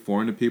really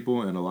foreign to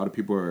people, and a lot of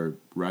people are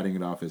writing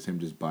it off as him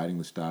just biting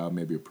the style,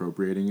 maybe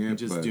appropriating it, and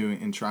just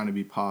doing and trying to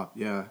be pop.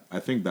 Yeah, I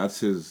think that's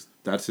his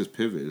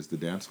pivot is the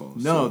dancehall.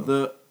 No,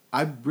 so.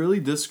 I really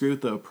disagree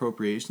with the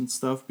appropriation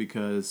stuff,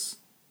 because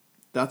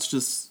that's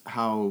just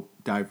how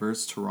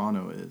diverse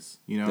Toronto is,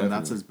 you know, and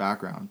that's his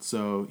background.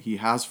 So he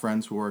has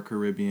friends who are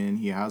Caribbean.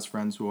 He has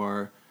friends who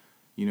are,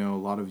 you know,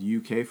 a lot of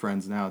UK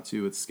friends now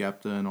too, with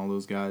Skepta and all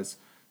those guys.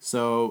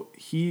 So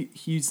he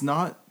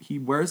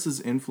wears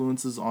his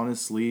influences on his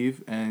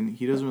sleeve, and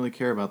he doesn't really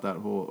care about that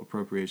whole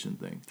appropriation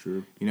thing.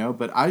 True. You know,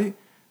 but I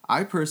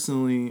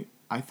personally,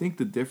 I think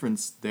the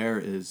difference there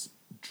is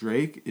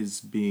Drake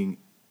is doing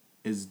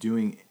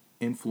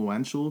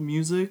influential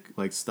music,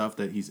 like stuff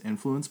that he's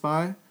influenced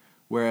by,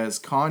 whereas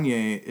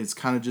Kanye is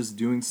kind of just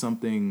doing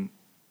something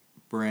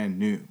brand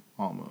new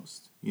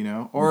almost, you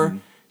know? Or,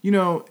 you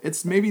know,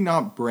 it's maybe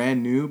not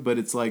brand new, but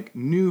it's like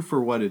new for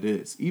what it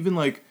is. Even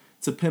like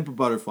To Pimp a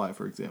Butterfly,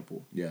 for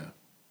example. Yeah.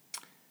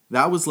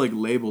 That was like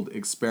labeled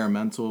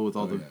experimental with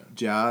all the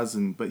jazz,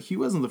 but he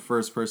wasn't the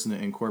first person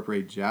to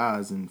incorporate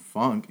jazz and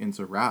funk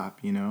into rap,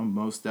 you know?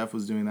 Mos Def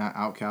was doing that,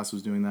 Outkast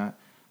was doing that.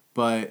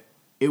 But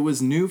it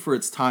was new for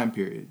its time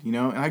period, you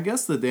know? And I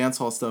guess the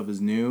dancehall stuff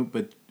is new,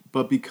 but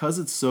because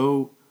it's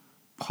so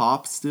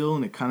pop still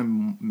and it kind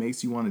of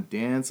makes you want to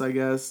dance, I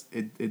guess,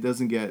 it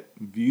doesn't get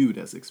viewed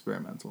as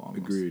experimental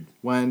almost. Agreed.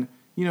 When,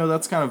 you know,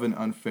 that's kind of an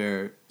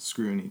unfair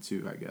scrutiny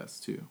too, I guess,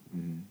 too.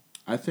 Mm-hmm.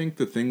 I think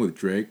the thing with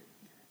Drake,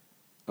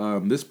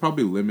 this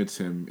probably limits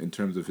him in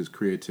terms of his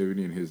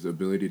creativity and his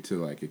ability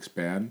to, like,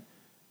 expand,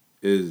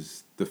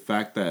 is the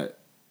fact that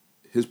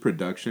his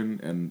production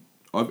and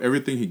of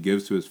everything he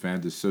gives to his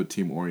fans is so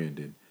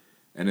team-oriented.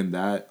 And in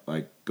that,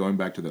 like, going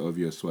back to the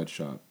OVO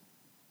sweatshop,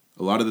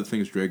 a lot of the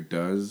things Drake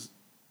does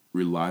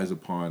relies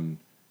upon,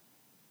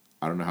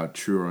 I don't know how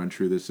true or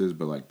untrue this is,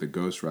 but like the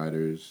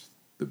ghostwriters,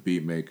 the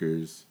beat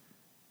makers,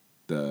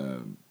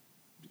 the,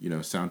 you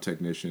know, sound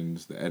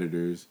technicians, the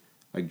editors.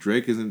 Like,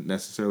 Drake isn't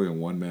necessarily a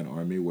one-man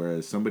army,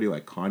 whereas somebody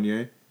like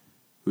Kanye,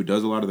 who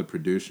does a lot of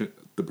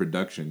the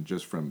production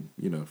just from,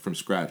 you know, from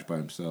scratch by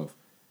himself,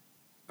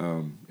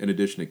 in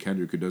addition to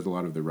Kendrick, who does a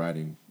lot of the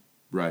writing,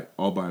 right,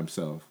 all by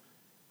himself.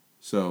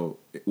 So,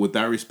 with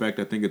that respect,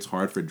 I think it's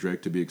hard for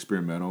Drake to be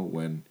experimental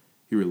when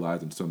he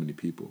relies on so many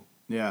people.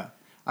 Yeah.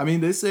 I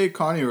mean, they say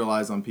Kanye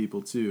relies on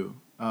people, too,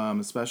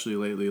 especially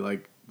lately.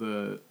 Like,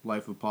 the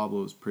Life of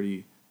Pablo is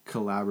pretty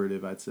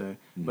collaborative, I'd say.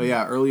 Mm-hmm. But,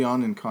 yeah, early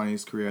on in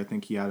Kanye's career, I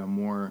think he had a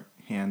more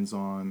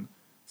hands-on,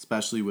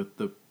 especially with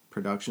the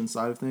production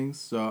side of things.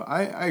 So,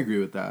 I agree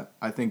with that.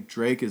 I think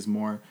Drake is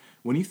more...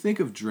 When you think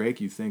of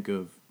Drake, you think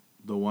of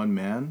the one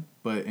man,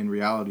 but in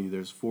reality,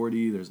 there's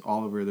 40, there's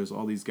Oliver, there's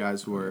all these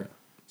guys who are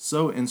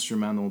so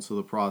instrumental to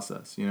the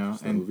process, you know,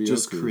 and OVO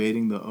just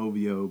creating the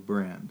OVO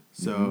brand.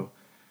 So,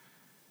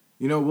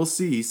 you know, we'll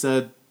see. He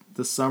said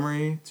the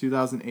summary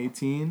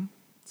 2018,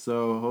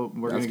 so hope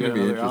we're going to get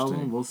another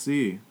album. We'll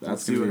see.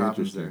 That's we'll see what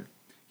happens there.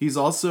 He's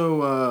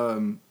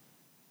also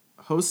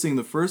hosting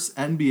the first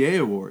NBA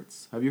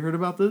awards. Have you heard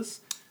about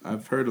this?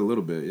 I've heard a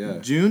little bit, yeah.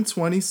 June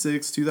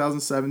 26,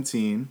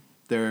 2017.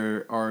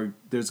 There's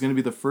going to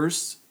be the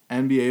first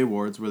NBA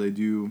awards where they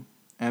do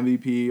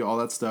MVP, all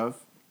that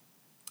stuff,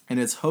 and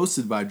it's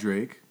hosted by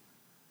Drake,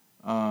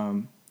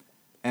 and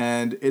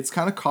it's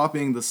kind of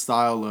copying the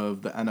style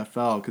of the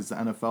NFL, because the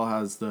NFL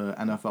has the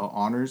NFL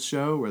Honors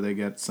Show where they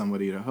get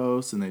somebody to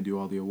host and they do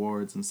all the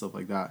awards and stuff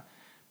like that.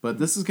 But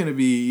this is going to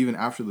be even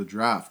after the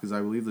draft, because I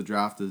believe the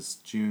draft is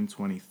June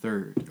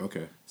 23rd.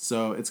 Okay.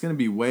 So it's going to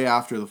be way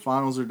after the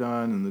finals are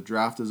done and the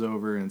draft is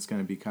over, and it's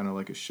going to be kind of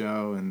like a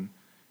show. And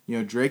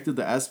Drake did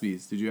the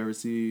ESPYs. Did you ever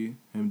see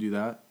him do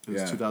that? It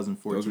was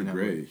 2014. Those are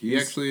great.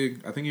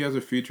 I think he has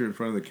a feature in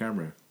front of the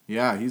camera.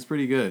 Yeah, he's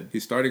pretty good.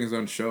 He's starting his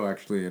own show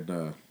actually in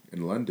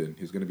London.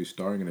 He's going to be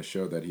starring in a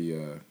show that he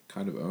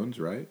kind of owns,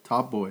 right?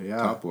 Top Boy, yeah.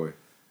 Top Boy.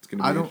 It's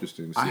going to be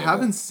interesting to see. I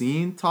haven't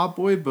seen Top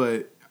Boy,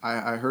 but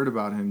I heard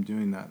about him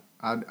doing that.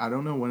 I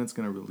don't know when it's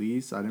going to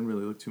release. I didn't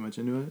really look too much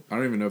into it. I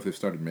don't even know if they've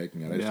started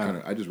making it.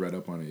 I just read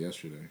up on it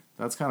yesterday.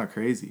 That's kind of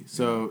crazy.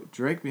 So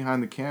Drake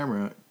behind the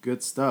camera,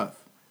 good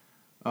stuff.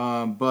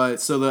 But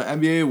so the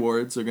NBA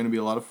awards are going to be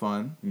a lot of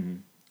fun. Mm-hmm.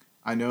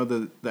 I know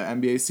that the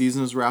NBA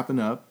season is wrapping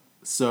up.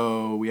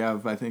 So we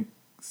have, I think,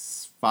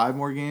 5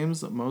 more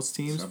games, most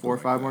teams, Something 4 or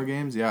 5 more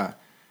games. Yeah.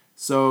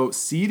 So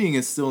seeding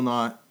is still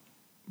not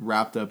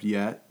wrapped up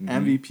yet.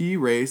 Mm-hmm. MVP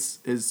race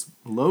is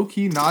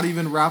low-key not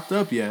even wrapped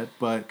up yet,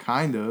 but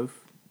kind of,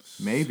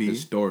 maybe.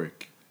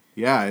 Historic.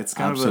 Yeah, it's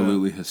kind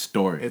absolutely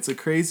historic. It's a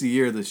crazy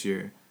year this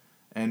year,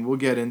 and we'll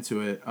get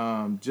into it.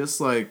 Just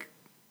like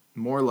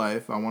More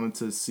Life, I wanted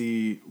to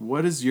see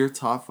what is your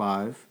top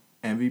 5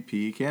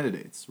 MVP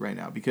candidates right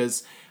now,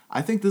 because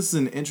I think this is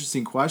an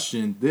interesting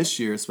question this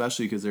year,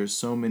 especially because there's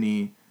so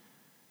many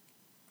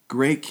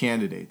great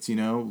candidates.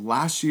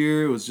 Last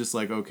year it was just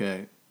like,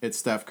 okay, it's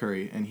Steph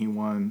Curry, and he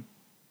won.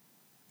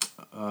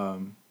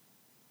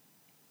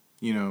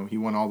 He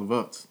won all the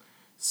votes.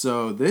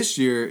 So this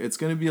year it's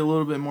going to be a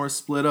little bit more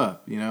split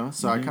up. So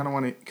Mm-hmm. I kind of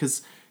want to,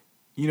 because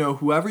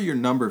whoever your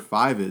number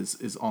 5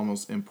 is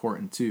almost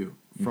important too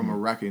from a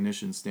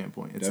recognition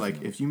standpoint. It's Definitely.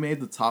 like if you made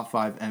the top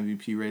 5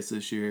 MVP race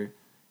this year,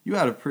 you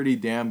had a pretty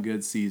damn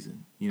good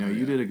season.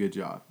 You did a good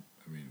job.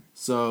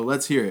 So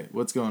let's hear it.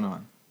 What's going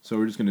on? So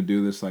we're just going to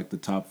do this like the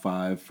top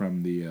 5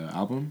 from the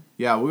album?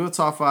 Yeah, we'll go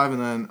top 5, and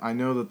then I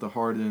know that the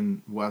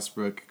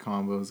Harden-Westbrook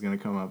combo is going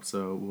to come up,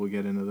 so we'll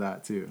get into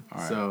that too. All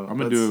right. So I'm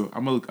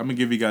gonna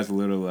give you guys a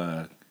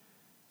little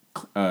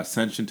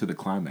ascension to the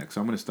climax.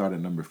 So I'm gonna start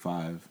at number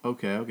 5.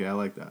 Okay, I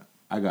like that.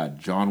 I got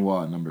John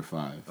Wall at number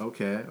 5.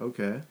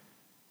 Okay.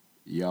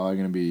 Y'all are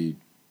gonna be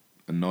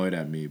annoyed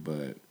at me,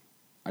 but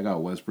I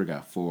got Westbrook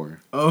at 4.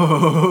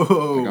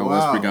 Oh, I got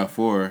wow. Westbrook at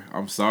 4.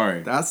 I'm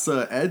sorry. That's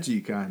edgy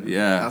kind of.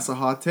 Yeah. That's a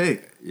hot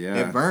take. Yeah.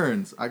 It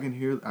burns. I can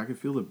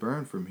feel the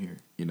burn from here.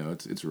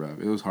 It's rough.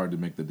 It was hard to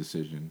make the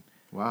decision.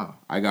 Wow.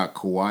 I got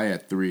Kawhi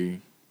at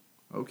 3.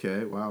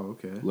 Okay. Wow.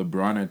 Okay.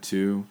 LeBron at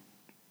 2.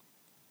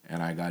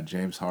 And I got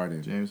James Harden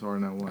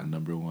at 1. at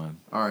number 1.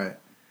 All right.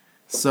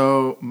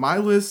 So my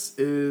list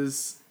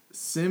is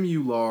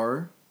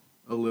similar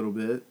a little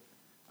bit.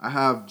 I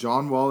have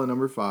John Wall at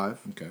number 5.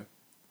 Okay.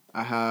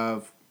 I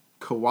have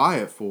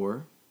Kawhi at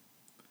 4.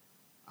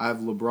 I have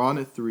LeBron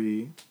at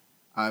 3.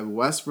 I have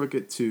Westbrook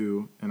at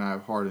 2. And I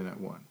have Harden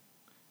at 1.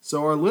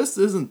 So our list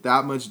isn't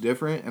that much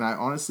different, and I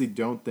honestly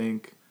don't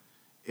think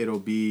it'll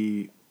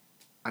be...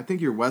 I think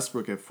your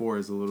Westbrook at 4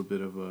 is a little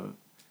bit of a...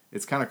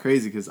 It's kind of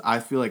crazy because I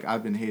feel like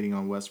I've been hating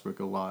on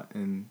Westbrook a lot,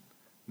 and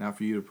now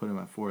for you to put him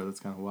at 4, that's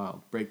kind of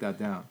wild. Break that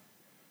down.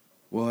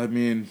 Well,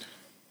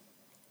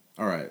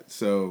 all right.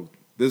 So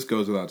this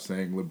goes without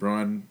saying.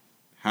 LeBron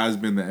has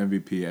been the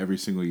MVP every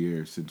single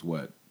year since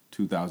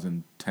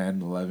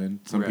 2010,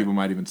 11. Some people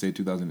might even say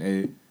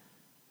 2008.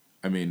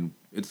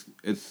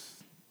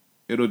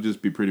 It'll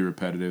just be pretty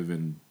repetitive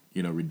and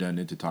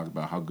redundant to talk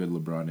about how good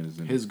LeBron is.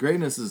 And his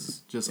greatness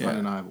is just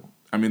undeniable.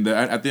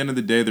 At the end of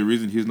the day, the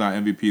reason he's not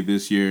MVP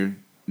this year,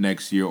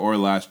 next year, or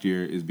last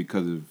year is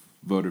because of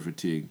voter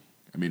fatigue.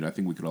 I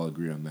think we could all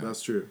agree on that.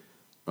 That's true.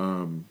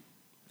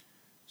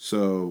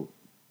 So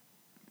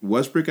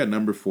Westbrook at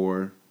number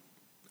 4.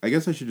 I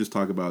guess I should just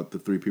talk about the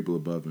 3 people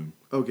above him.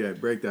 Okay,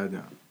 break that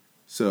down.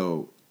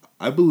 So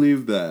I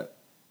believe that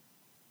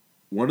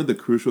one of the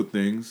crucial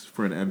things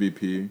for an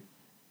MVP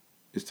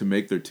is to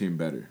make their team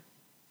better.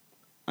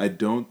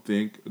 To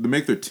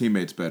make their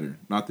teammates better.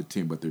 Not the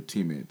team, but their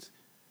teammates.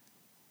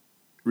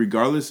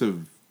 Regardless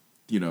of,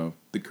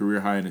 the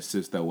career high in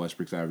assists that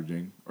Westbrook's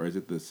averaging, or is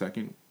it the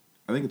second?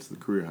 I think it's the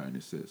career high in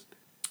assists.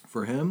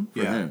 For him?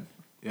 For him.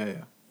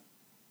 Yeah.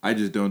 I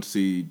just don't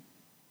see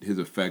his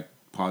effect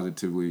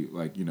positively.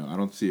 I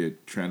don't see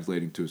it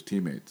translating to his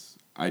teammates.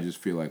 I just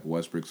feel like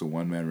Westbrook's a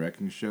one-man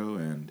wrecking show,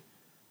 and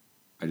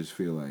I just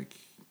feel like,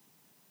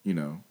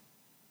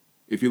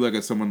 if you look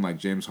at someone like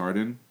James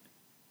Harden,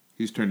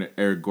 he's turned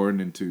Eric Gordon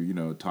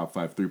into, a top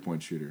 5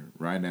 3-point shooter.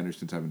 Ryan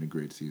Anderson's having a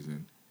great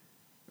season.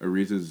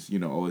 Ariza's,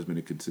 always been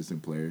a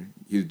consistent player.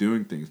 He's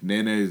doing things.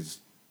 Nene is,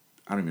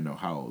 I don't even know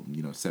how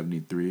old,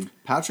 73.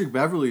 Patrick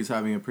Beverley's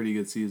having a pretty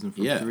good season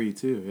for 3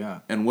 too, yeah.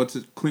 And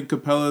Clint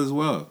Capella as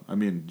well.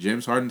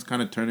 James Harden's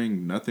kind of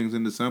turning nothings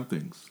into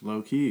somethings.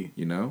 Low key.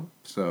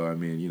 So,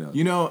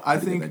 I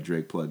think that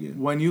Drake plug in.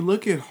 When you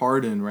look at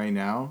Harden right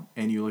now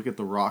and you look at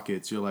the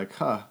Rockets, you're like,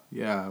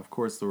 yeah, of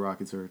course the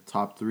Rockets are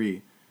top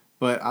 3.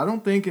 But I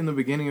don't think in the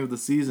beginning of the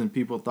season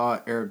people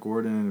thought Eric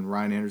Gordon and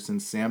Ryan Anderson,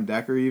 Sam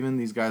Decker even,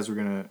 these guys were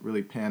going to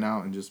really pan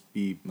out and just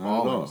be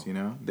ballers,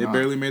 They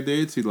barely made the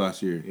 8 seed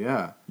last year.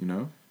 Yeah.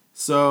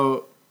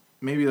 So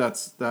maybe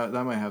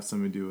that might have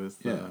something to do with...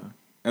 Yeah.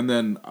 And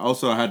then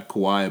also I had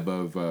Kawhi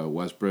above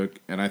Westbrook,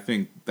 and I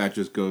think that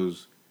just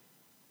goes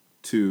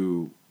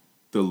to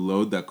the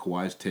load that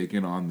Kawhi's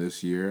taken on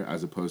this year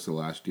as opposed to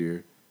last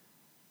year,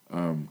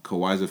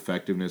 Kawhi's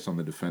effectiveness on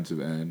the defensive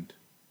end.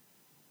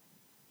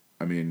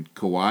 I mean,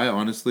 Kawhi,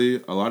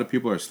 honestly, a lot of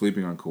people are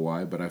sleeping on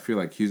Kawhi, but I feel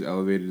like he's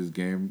elevated his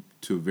game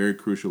to a very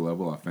crucial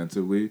level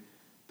offensively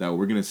that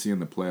we're going to see in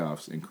the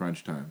playoffs in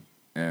crunch time.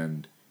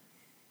 And,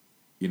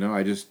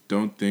 I just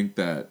don't think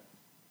that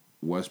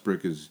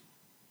Westbrook is,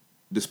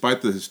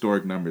 despite the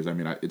historic numbers, I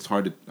mean,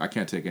 I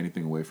can't take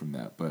anything away from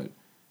that, but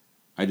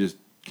I just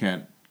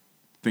can't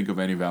think of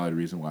any valid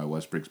reason why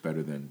Westbrook's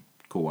better than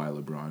Kawhi,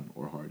 LeBron,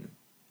 or Harden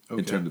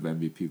in terms of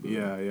MVP voting.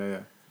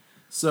 Yeah.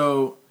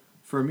 So,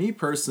 for me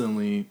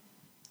personally,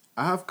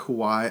 I have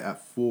Kawhi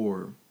at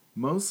 4,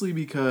 mostly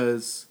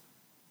because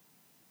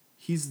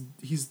he's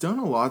done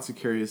a lot to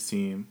carry his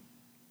team,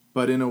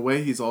 but in a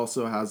way he's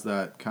also has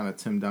that kind of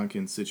Tim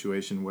Duncan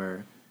situation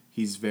where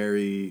he's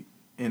in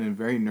a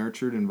very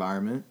nurtured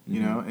environment,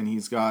 and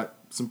he's got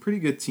some pretty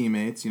good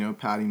teammates,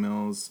 Patty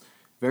Mills,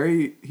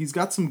 he's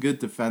got some good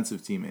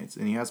defensive teammates,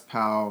 and he has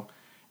Powell,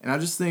 and I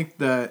just think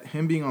that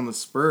him being on the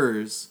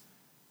Spurs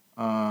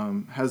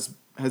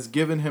has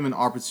given him an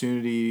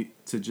opportunity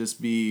to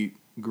just be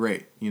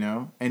great,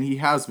 and he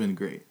has been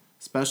great,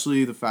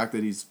 especially the fact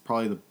that he's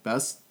probably the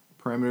best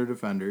perimeter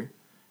defender,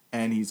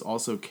 and he's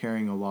also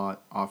carrying a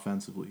lot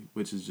offensively,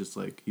 which is just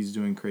like he's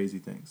doing crazy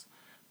things.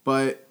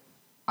 But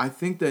I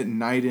think that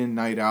night in,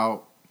 night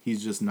out,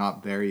 he's just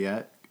not there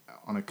yet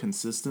on a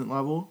consistent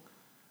level.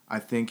 I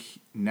think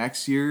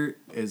next year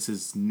is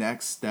his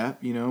next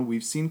step.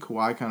 We've seen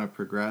Kawhi kind of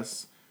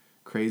progress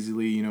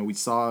crazily. We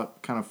saw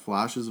kind of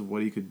flashes of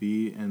what he could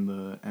be in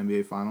the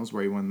NBA Finals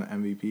where he won the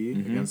MVP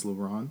against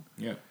LeBron.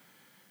 Yeah.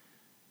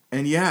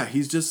 And yeah,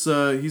 he's just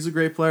he's a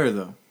great player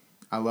though.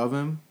 I love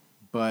him,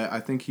 but I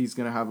think he's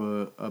gonna have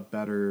a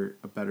better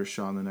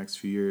shot in the next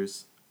few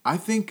years. I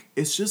think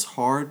it's just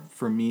hard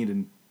for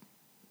me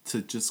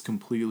to just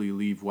completely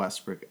leave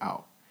Westbrook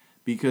out,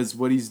 because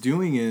what he's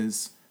doing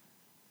is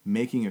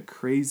making a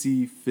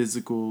crazy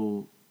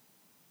physical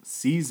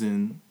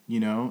season,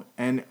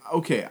 and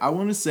okay, I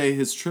want to say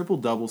his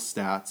triple-double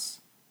stats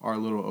are a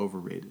little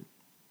overrated.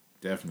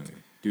 Definitely.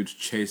 Dude's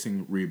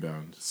chasing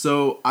rebounds.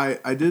 So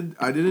I did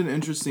an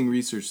interesting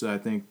research that I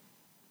think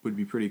would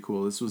be pretty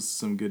cool. This was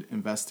some good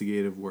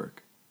investigative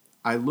work.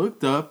 I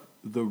looked up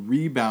the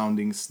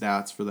rebounding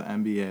stats for the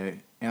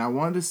NBA, and I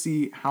wanted to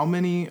see how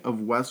many of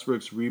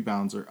Westbrook's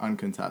rebounds are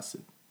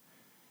uncontested.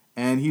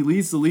 And he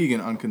leads the league in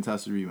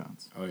uncontested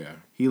rebounds. Oh, yeah.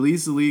 He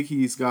leads the league.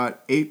 He's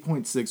got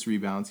 8.6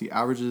 rebounds. He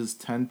averages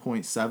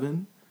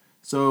 10.7.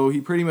 So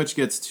he pretty much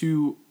gets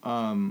 2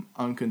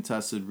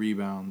 uncontested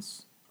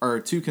rebounds, or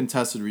 2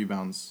 contested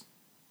rebounds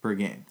per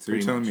game. So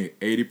you're telling me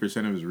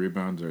 80% of his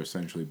rebounds are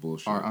essentially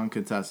bullshit? Are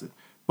uncontested.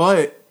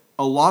 But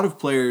a lot of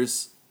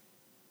players'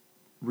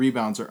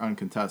 rebounds are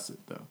uncontested,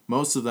 though.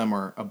 Most of them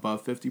are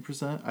above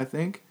 50%, I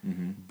think.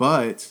 Mm-hmm.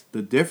 But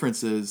the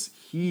difference is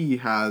he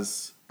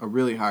has a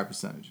really high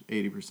percentage,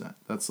 80%.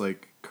 That's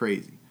like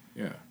crazy.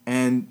 Yeah.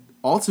 And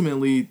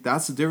ultimately,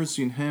 that's the difference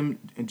between him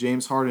and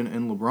James Harden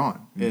and LeBron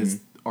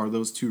are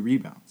those 2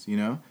 rebounds,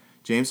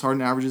 James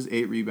Harden averages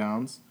 8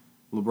 rebounds.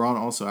 LeBron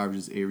also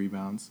averages 8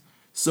 rebounds.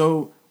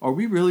 So are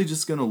we really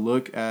just going to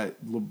look at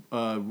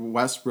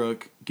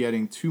Westbrook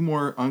getting 2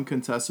 more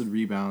uncontested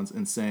rebounds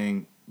and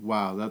saying,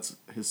 wow, that's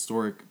a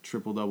historic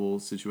triple-double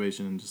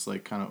situation, and just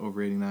like kind of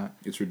overrating that?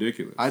 It's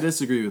ridiculous. I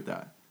disagree with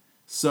that.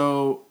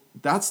 So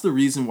that's the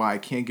reason why I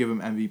can't give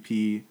him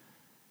MVP,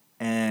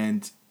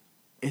 and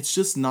it's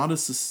just not a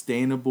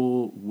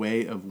sustainable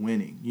way of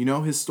winning.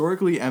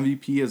 Historically,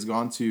 MVP has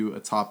gone to a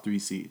top 3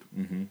 seed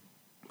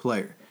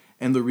player.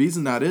 And the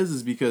reason that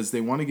is because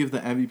they want to give the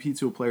MVP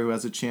to a player who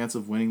has a chance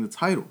of winning the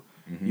title.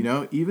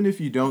 Mm-hmm. Even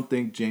if you don't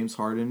think James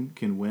Harden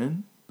can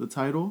win the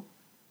title,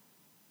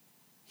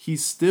 he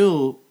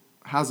still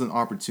has an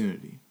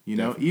opportunity.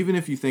 Even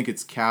if you think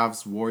it's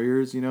Cavs,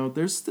 Warriors,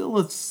 there's still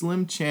a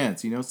slim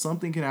chance.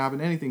 Something can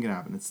happen, anything can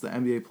happen. It's the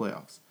NBA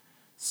playoffs.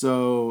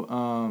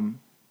 So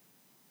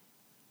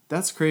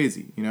that's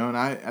crazy, and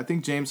I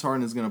think James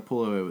Harden is going to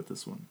pull away with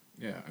this one.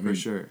 Yeah, for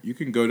sure. You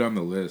can go down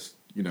the list,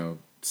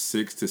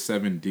 6 to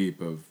 7 deep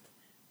of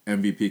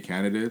MVP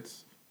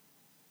candidates,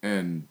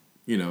 and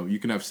you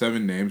can have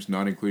 7 names,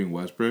 not including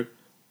Westbrook.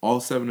 All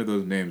 7 of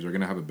those names are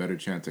going to have a better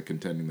chance at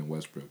contending than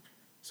Westbrook.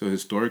 So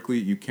historically,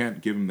 you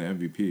can't give him the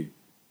MVP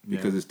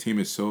because his team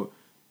is so.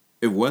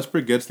 If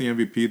Westbrook gets the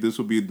MVP, this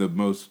will be the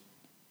most,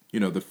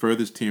 the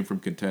furthest team from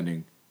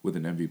contending with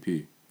an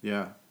MVP.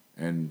 Yeah.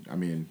 And I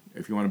mean,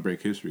 if you want to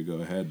break history,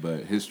 go ahead.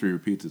 But history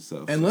repeats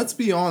itself. And let's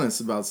be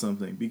honest about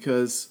something,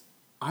 because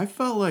I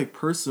felt like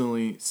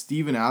personally,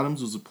 Steven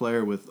Adams was a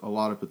player with a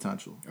lot of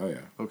potential. Oh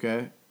yeah.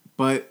 Okay,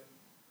 but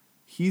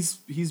he's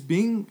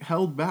being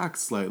held back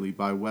slightly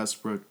by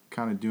Westbrook,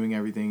 kind of doing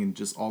everything and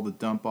just all the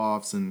dump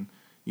offs, and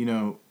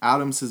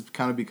Adams has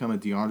kind of become a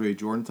DeAndre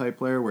Jordan type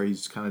player where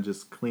he's kind of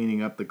just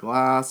cleaning up the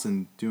glass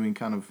and doing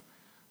kind of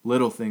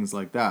little things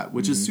like that,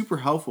 which is super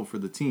helpful for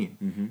the team.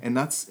 Mm-hmm. And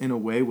that's in a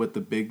way what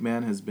the big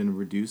man has been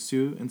reduced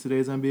to in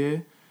today's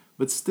NBA.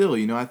 But still,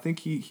 I think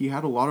he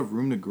had a lot of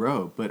room to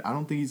grow, but I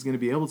don't think he's going to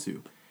be able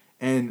to.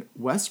 And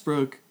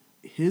Westbrook,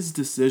 his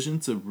decision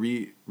to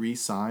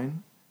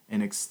re-sign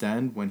and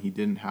extend when he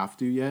didn't have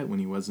to yet, when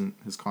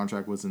his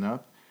contract wasn't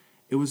up,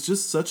 it was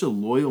just such a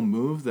loyal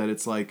move that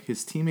it's like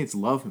his teammates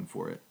love him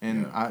for it.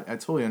 And I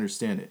totally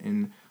understand it.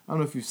 And I don't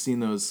know if you've seen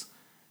those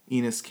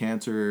Enes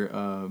Kanter.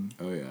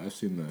 Oh yeah, I've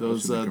seen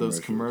those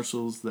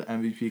commercials, the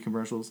MVP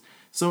commercials.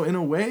 So in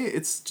a way,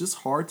 it's just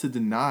hard to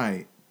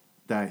deny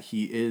that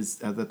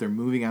that they're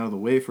moving out of the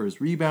way for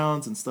his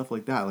rebounds and stuff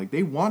like that. Like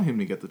they want him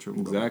to get the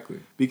triple double exactly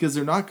because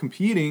they're not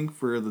competing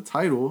for the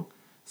title,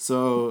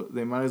 so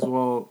they might as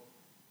well,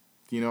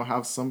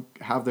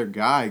 have their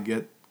guy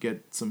get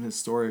some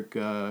historic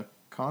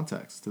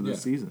context to the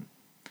season.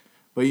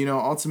 But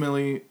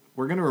ultimately,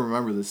 we're gonna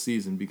remember this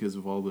season because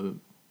of all the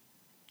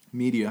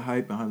media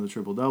hype behind the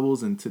triple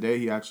doubles, and today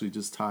he actually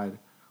just tied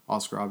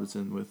Oscar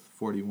Robertson with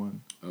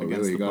 41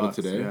 against the Bucks.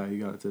 It today? Yeah, he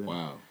got it today.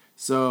 Wow.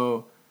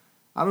 So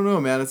I don't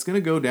know, man. It's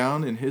gonna go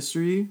down in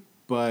history,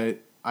 but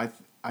I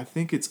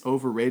think it's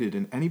overrated.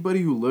 And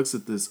anybody who looks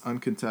at this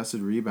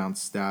uncontested rebound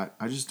stat,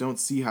 I just don't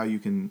see how you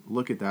can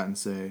look at that and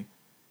say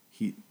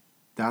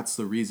that's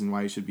the reason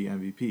why he should be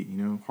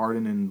MVP.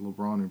 Harden and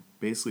LeBron are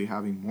basically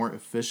having more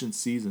efficient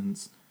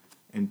seasons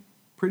and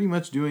pretty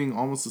much doing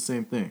almost the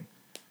same thing.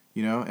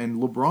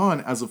 And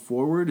LeBron as a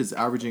forward is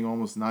averaging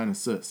almost 9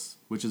 assists,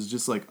 which is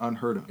just like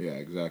unheard of. Yeah,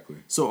 exactly.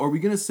 So are we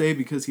going to say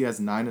because he has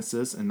 9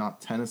 assists and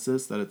not 10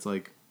 assists that it's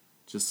like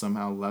just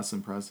somehow less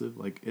impressive?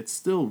 Like it's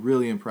still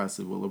really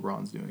impressive what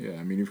LeBron's doing. Yeah,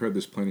 I mean, you've heard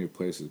this plenty of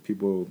places.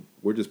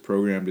 We're just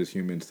programmed as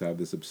humans to have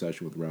this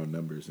obsession with round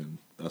numbers, and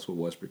that's what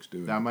Westbrook's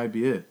doing. That might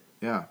be it.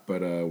 Yeah.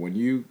 But when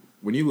you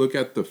look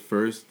at the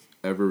first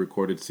ever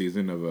recorded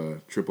season of a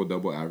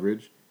triple-double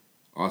average,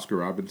 Oscar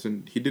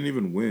Robertson, he didn't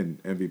even win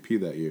MVP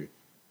that year.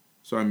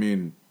 So, I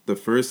mean, the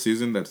first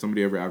season that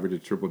somebody ever averaged a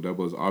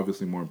triple-double is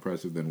obviously more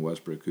impressive than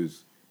Westbrook,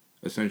 who's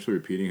essentially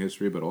repeating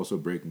history but also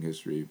breaking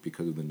history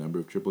because of the number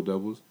of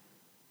triple-doubles.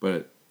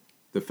 But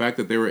the fact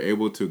that they were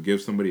able to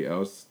give somebody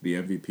else the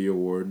MVP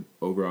award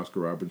over Oscar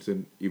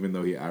Robertson, even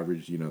though he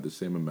averaged, the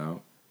same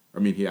amount. I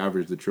mean, he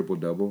averaged the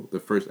triple-double, the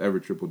first ever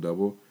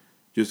triple-double,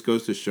 just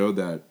goes to show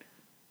that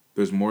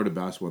there's more to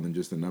basketball than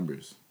just the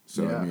numbers.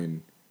 So, I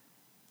mean,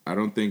 I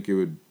don't think it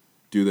would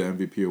do the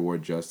MVP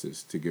award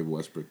justice to give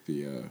Westbrook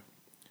the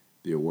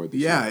award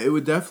this year. It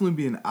would definitely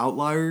be an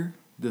outlier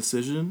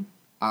decision.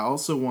 I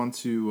also want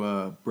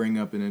to bring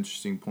up an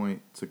interesting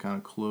point to kind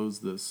of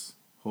close this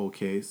whole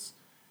case.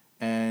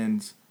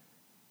 And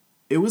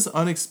it was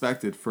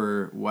unexpected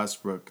for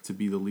Westbrook to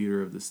be the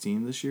leader of this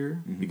team this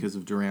year because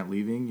of Durant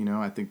leaving.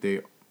 I think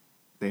they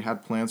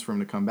had plans for him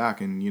to come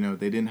back, and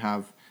they didn't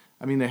have.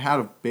 I mean, they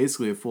had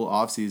basically a full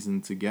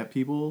offseason to get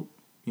people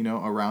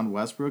around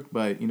Westbrook,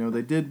 but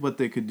they did what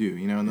they could do.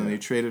 And then they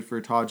traded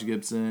for Taj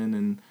Gibson,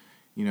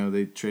 and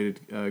they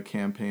traded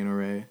campaign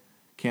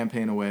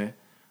away.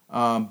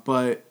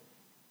 But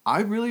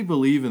I really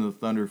believe in the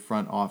Thunder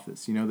front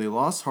office. They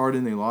lost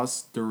Harden, they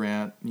lost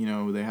Durant.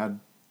 They had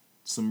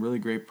some really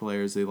great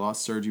players. They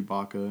lost Serge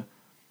Ibaka.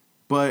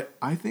 But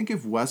I think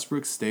if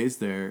Westbrook stays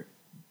there,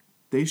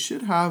 they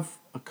should have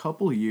a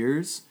couple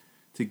years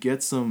to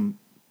get some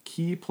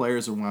key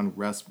players around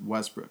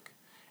Westbrook.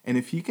 And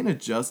if he can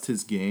adjust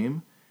his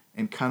game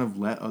and kind of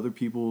let other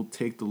people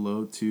take the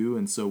load too,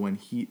 and so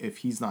if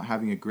he's not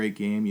having a great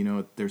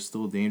game, they're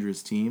still a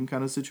dangerous team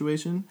kind of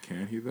situation.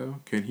 Can he though?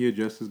 Can he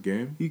adjust his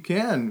game? He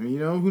can.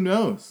 Who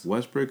knows?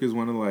 Westbrook is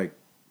one of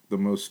the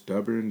most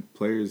stubborn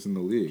players in the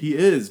league. He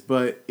is,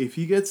 but if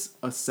he gets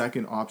a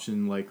second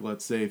option,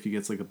 let's say if he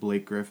gets a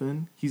Blake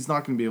Griffin, he's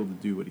not going to be able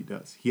to do what he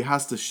does. He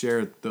has to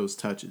share those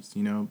touches.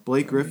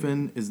 Blake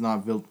Griffin is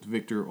not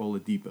Victor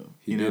Oladipo.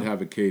 He did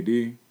have a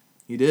KD.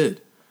 He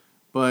did.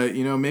 But,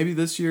 maybe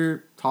this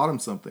year taught him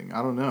something.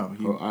 I don't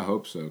know. I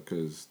hope so,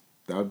 because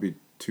that would be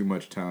too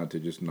much talent to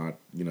just not,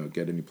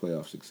 get any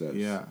playoff success.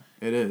 Yeah,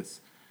 it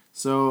is.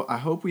 So I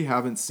hope we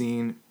haven't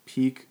seen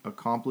peak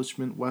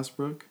accomplishment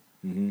Westbrook.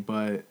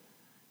 But,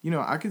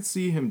 I could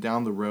see him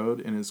down the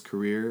road in his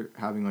career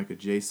having a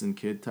Jason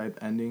Kidd type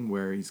ending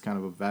where he's kind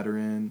of a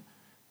veteran,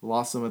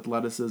 lost some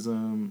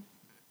athleticism,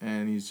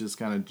 and he's just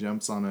kind of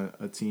jumps on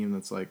a team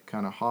that's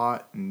kind of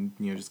hot and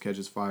just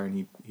catches fire,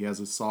 and he has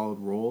a solid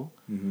role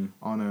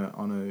on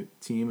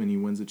a team, and he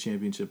wins a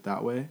championship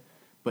that way.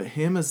 But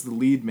him as the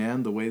lead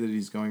man, the way that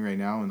he's going right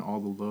now, and all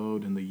the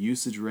load and the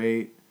usage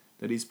rate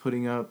that he's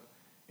putting up,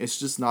 it's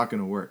just not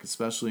going to work,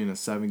 especially in a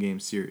 7-game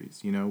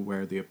series,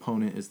 where the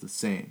opponent is the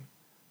same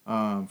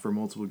for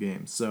multiple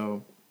games.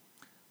 So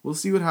we'll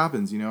see what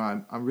happens.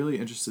 I'm really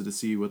interested to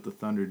see what the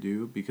Thunder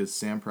do because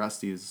Sam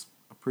Presti is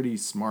pretty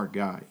smart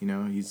guy.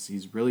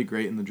 He's really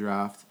great in the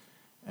draft,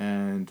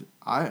 and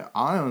I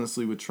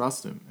honestly would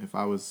trust him if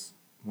I was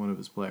one of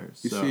his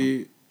players. You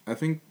see, I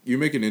think you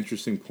make an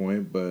interesting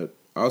point, but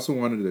I also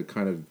wanted to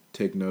kind of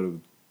take note of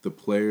the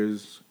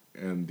players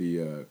and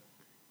the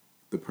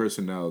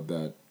personnel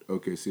that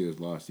OKC has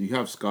lost. You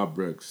have Scott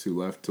Brooks, who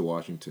left to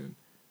Washington.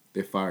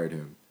 They fired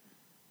him.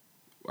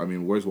 I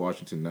mean, where's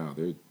Washington now?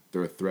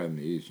 They're a threat in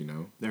the East,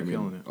 They're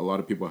killing it. A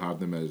lot of people have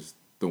them as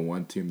the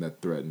one team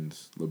that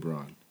threatens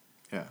LeBron.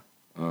 Yeah.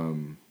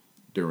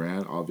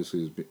 Durant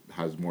obviously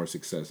has more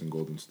success in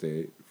Golden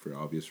State for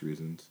obvious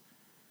reasons.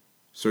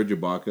 Serge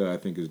Ibaka, I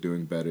think, is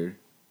doing better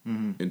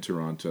in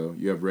Toronto.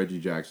 You have Reggie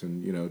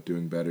Jackson,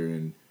 doing better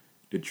in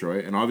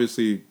Detroit. And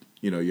obviously,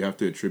 you have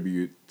to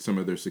attribute some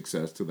of their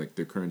success to, like,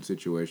 their current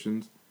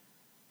situations.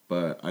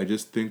 But I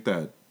just think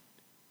that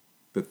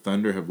the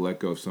Thunder have let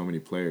go of so many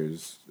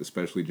players,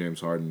 especially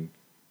James Harden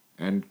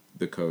and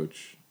the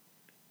coach,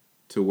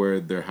 to where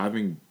they're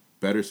having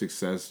better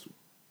success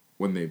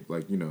when they,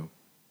 like,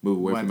 move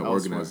away from the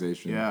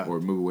organization or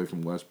move away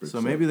from Westbrook.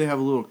 So maybe they have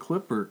a little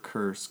Clipper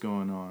curse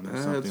going on. Or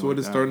something that's what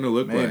it's starting to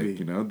look like.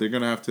 They're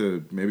gonna have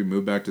to maybe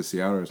move back to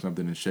Seattle or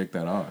something and shake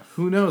that off.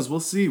 Who knows?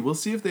 We'll see. We'll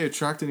see if they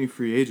attract any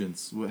free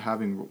agents with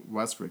having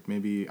Westbrook.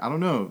 Maybe I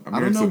don't know. I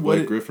don't know what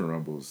Blake Griffin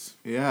rumbles.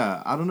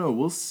 Yeah, I don't know.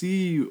 We'll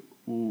see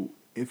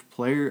if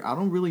player. I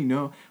don't really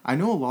know. I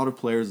know a lot of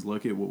players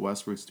look at what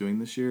Westbrook's doing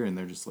this year and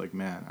they're just like,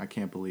 man, I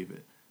can't believe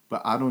it.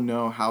 But I don't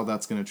know how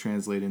that's gonna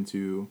translate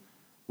into,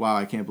 wow,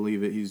 I can't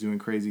believe it. He's doing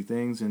crazy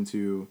things.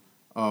 Into,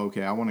 oh,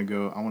 okay, I want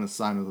to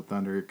sign with the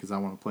Thunder because I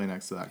want to play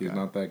next to that guy. He's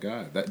not that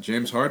guy. That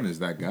James Harden is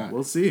that guy.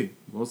 We'll see.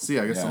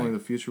 I guess only the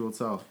future will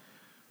tell.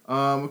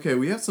 Okay,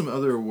 we have some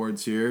other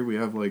awards here. We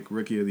have like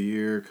Rookie of the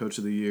Year, Coach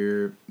of the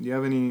Year. Do you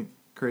have any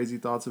crazy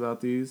thoughts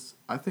about these?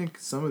 I think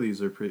some of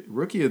these are pretty.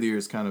 Rookie of the Year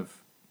is kind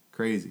of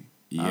crazy.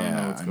 Yeah, I don't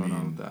know what's going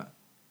on with that.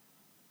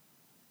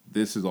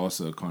 This is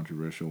also a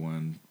controversial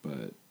one,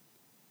 but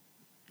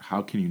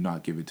how can you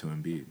not give it to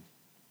Embiid?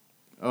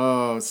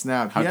 Oh,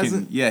 snap.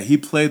 He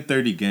played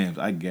 30 games.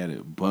 I get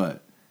it.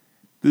 But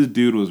this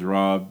dude was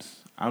robbed.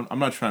 I'm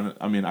not trying to...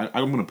 I'm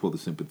going to pull the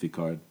sympathy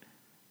card.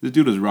 This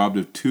dude was robbed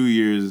of 2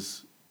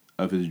 years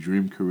of his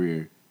dream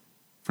career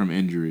from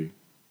injury.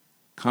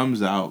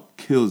 Comes out,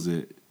 kills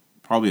it.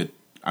 Probably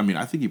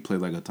I think he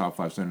played like a top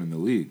 5 center in the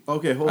league.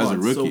 Okay, hold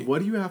on. So what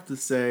do you have to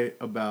say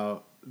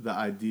about the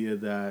idea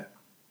that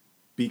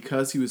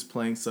because he was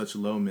playing such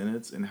low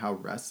minutes and how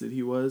rested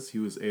he was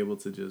able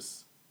to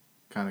just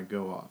kind of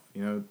go off?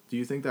 Do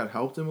you think that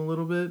helped him a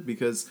little bit?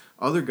 Because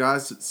other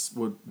guys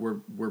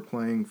were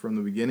playing from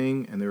the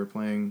beginning and they were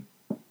playing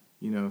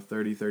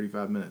 30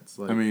 35 minutes.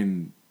 Like,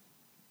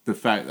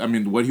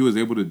 what he was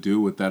able to do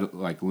with that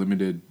like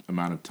limited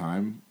amount of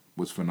time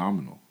was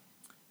phenomenal.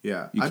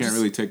 Yeah, you can't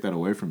really take that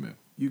away from him.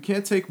 You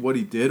can't take what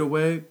he did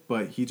away,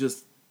 but he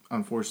just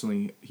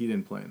unfortunately he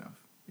didn't play enough.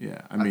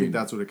 Yeah, I think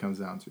that's what it comes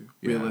down to,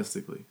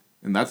 realistically.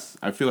 And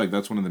I feel like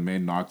that's one of the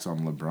main knocks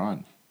on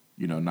LeBron.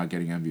 Not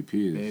getting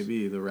MVPs.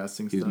 Maybe the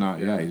resting he's stuff. Not.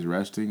 Yeah, he's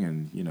resting,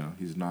 and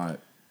he's not.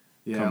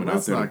 Yeah, coming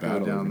let's out there not to go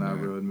battle down that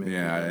overnight. road. Maybe.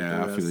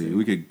 Yeah. I feel you.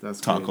 We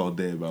could talk all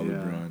day about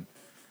LeBron.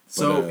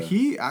 So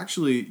he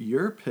actually,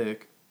 your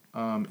pick,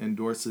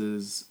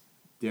 endorses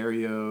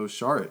Dario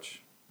Saric.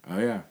 Oh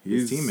yeah,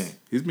 his teammate.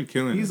 He's been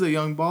killing. He's a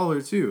young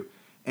baller too,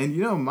 and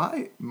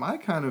my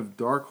kind of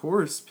dark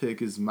horse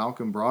pick is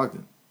Malcolm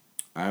Brogdon.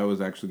 I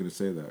was actually going to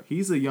say that.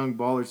 He's a young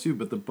baller too,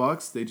 but the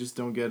Bucks, they just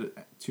don't get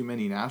too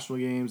many national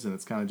games, and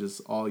it's kind of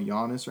just all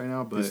Giannis right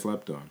now. But he's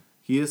slept on.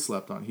 He is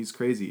slept on. He's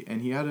crazy,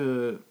 and he had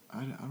I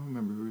don't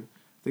remember who.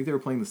 I think they were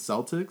playing the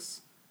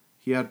Celtics.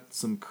 He had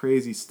some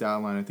crazy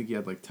stat line. I think he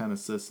had like 10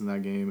 assists in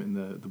that game, and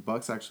the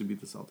Bucks actually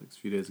beat the Celtics a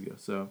few days ago.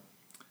 So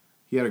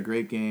he had a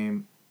great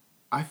game.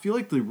 I feel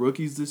like the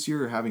rookies this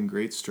year are having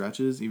great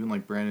stretches. Even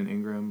like Brandon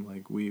Ingram,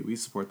 like we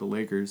support the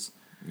Lakers.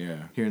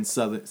 Yeah. Here in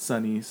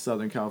sunny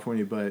Southern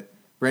California, but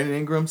Brandon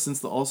Ingram, since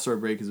the All-Star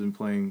break, has been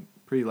playing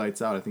pretty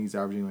lights out. I think he's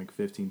averaging like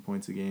 15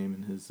 points a game,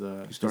 and his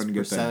starting to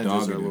get that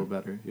dog are a little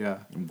better. Yeah,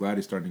 I'm glad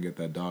he's starting to get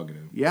that dog in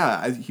him.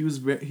 Yeah, he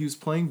was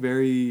playing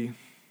very.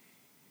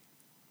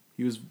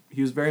 He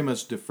was very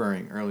much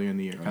deferring earlier in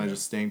the year, kind of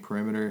just staying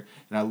perimeter.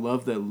 And I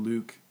love that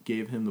Luke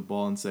gave him the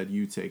ball and said,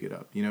 "You take it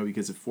up,"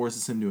 because it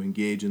forces him to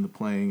engage in the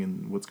playing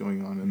and what's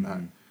going on in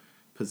that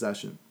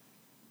possession.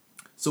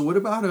 So what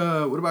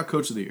about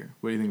Coach of the Year?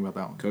 What do you think about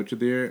that one? Coach of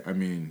the Year,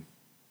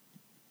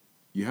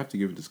 you have to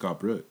give it to Scott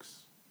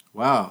Brooks.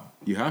 Wow.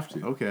 You have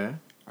to. Okay.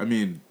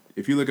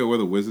 If you look at where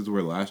the Wizards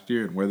were last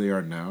year and where they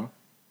are now,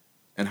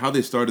 and how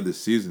they started the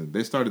season,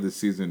 I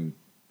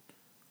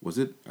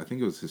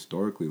think it was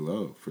historically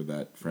low for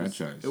that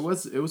franchise. It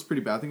was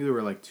pretty bad. I think they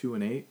were like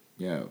 2-8.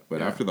 Yeah,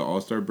 but after the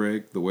All-Star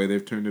break, the way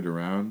they've turned it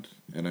around,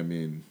 and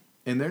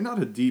they're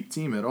not a deep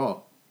team at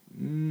all.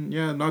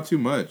 Yeah, not too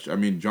much.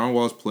 John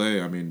Wall's play,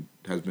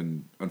 has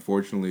been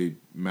unfortunately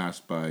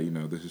masked by,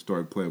 the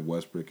historic play of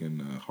Westbrook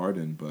and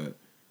Harden, but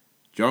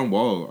John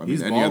Wall,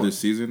 any other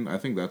season, I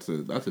think that's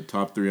a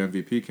top 3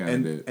 MVP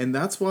candidate. And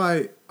that's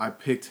why I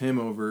picked him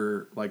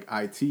over like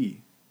IT,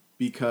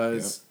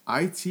 because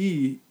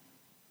IT,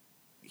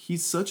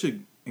 he's such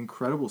an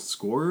incredible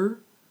scorer,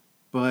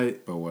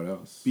 but what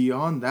else?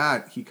 Beyond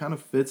that, he kind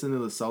of fits into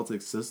the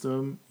Celtics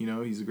system.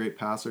 He's a great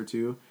passer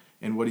too.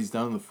 And what he's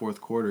done in the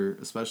fourth quarter,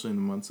 especially in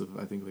the months of,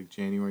 I think, like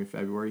January,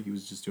 February, he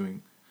was just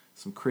doing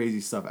some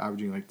crazy stuff,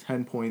 averaging like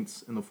 10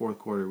 points in the fourth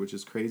quarter, which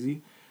is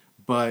crazy.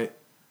 But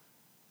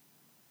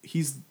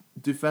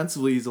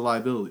defensively, he's a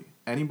liability.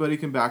 Anybody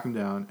can back him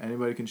down.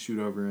 Anybody can shoot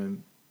over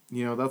him.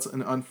 That's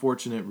an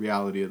unfortunate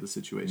reality of the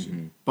situation.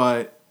 Mm-hmm.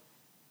 But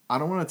I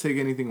don't want to take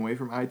anything away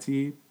from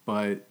IT,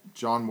 but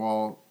John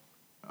Wall,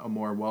 a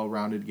more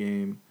well-rounded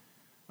game,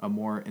 a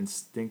more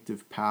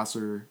instinctive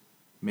passer,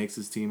 makes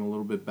his team a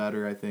little bit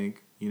better, I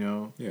think, you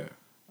know? Yeah.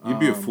 You'd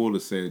be a fool to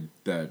say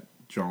that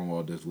John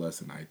Wall does less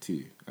than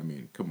IT. I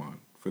mean, come on.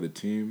 For the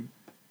team,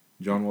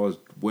 John Wall is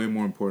way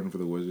more important for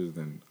the Wizards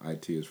than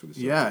IT is for the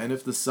Celtics. Yeah, and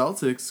if the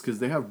Celtics, because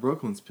they have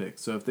Brooklyn's pick,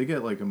 so if they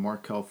get like a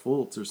Markelle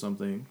Fultz or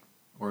something,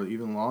 or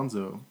even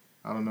Lonzo,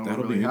 I don't know That'll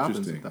what really be happens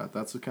interesting. with that.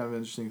 That's a kind of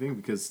interesting thing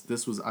because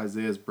this was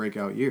Isaiah's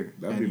breakout year.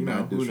 That'd and, be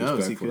mad who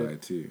knows? He disrespectful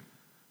could, to IT.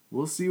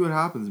 We'll see what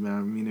happens, man.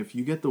 I mean, if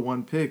you get the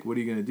one pick, what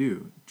are you going to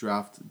do?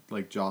 Draft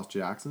like Josh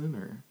Jackson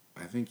or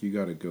I think you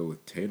got to go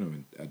with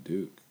Tatum at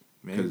Duke.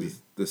 maybe?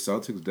 Because the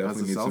Celtics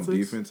definitely need some Celtics?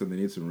 defense and they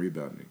need some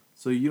rebounding.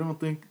 So you don't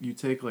think you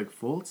take like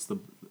Fultz? I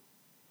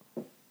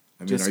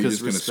mean, Just are you because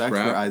just going to respect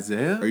scrap? for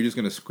Isaiah? Are you just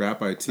going to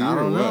scrap IT I or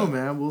don't know, what?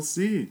 man. We'll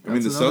see. I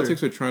mean, the That's another-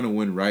 Celtics are trying to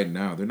win right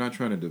now. They're not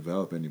trying to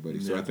develop anybody.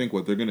 So Yeah. I think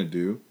what they're going to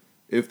do,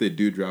 if they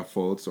do draft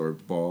Fultz or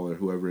Ball or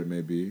whoever it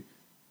may be,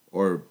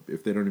 or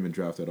if they don't even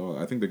draft at all,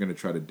 I think they're going to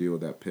try to deal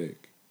with that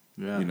pick.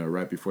 Yeah. You know,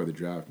 right before the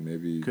draft,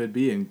 maybe. Could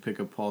be and pick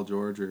up Paul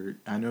George or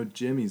I know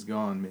Jimmy's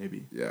gone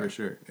maybe for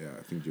sure. Yeah,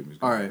 I think Jimmy's.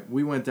 All right,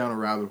 we went down a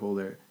rabbit hole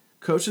there.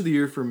 Coach of the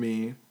year for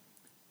me,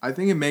 I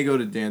think it may go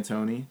to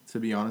D'Antoni, to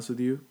be honest with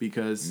you,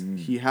 because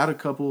he had a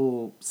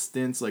couple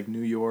stints like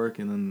New York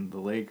and then the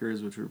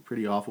Lakers, which were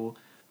pretty awful.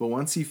 But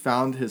once he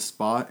found his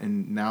spot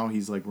and now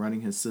he's like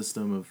running his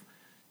system of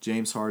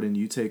James Harden,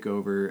 you take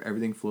over,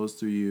 everything flows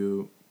through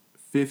you.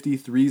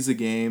 53s a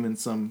game in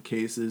some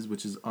cases,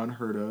 which is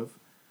unheard of,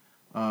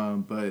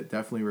 but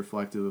definitely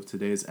reflective of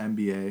today's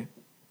NBA.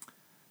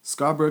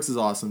 Scott Brooks is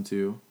awesome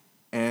too.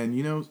 And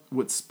you know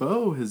what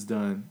Spo has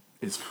done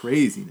is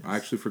craziness. I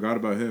actually forgot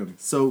about him.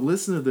 So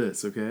listen to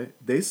this, okay?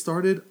 They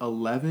started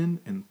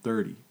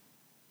 11-30.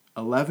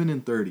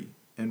 11-30.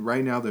 And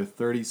right now they're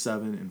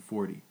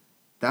 37-40.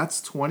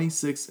 That's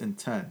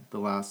 26-10 the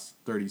last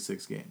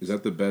 36 games. Is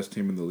that the best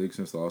team in the league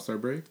since the All-Star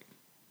break?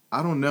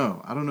 I don't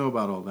know. I don't know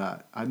about all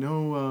that. I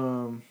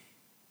know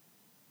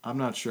I'm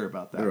not sure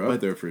about that. They're but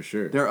up there for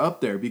sure. They're up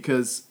there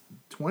because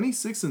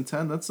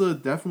 26-10, that's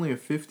definitely a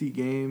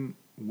 50-game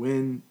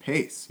win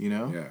pace, you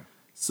know? Yeah.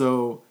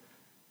 So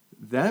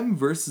them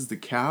versus the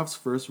Cavs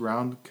first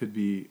round could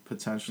be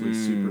potentially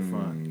super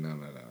fun. No.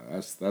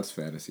 That's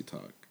fantasy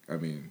talk. I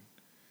mean,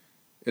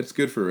 it's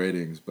good for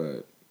ratings,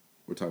 but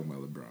we're talking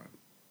about LeBron.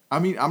 I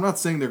mean, I'm not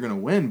saying they're going to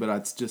win, but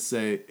I'd just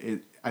say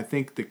I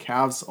think the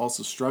Cavs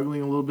also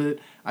struggling a little bit.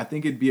 I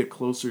think it'd be a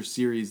closer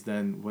series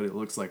than what it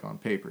looks like on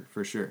paper,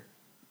 for sure.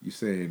 You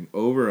saying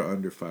over or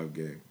under 5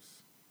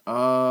 games?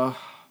 I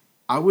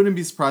wouldn't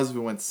be surprised if it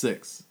went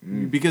 6.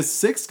 Because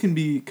 6 can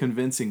be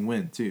convincing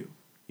win, too.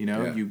 You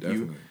know, Yeah,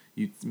 definitely.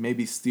 You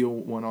maybe steal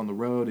one on the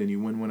road and you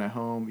win one at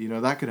home. You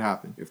know, that could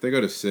happen. If they go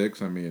to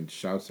 6, I mean,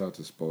 shouts out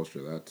to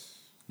Spoelstra. That's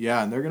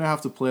Yeah, and they're going to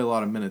have to play a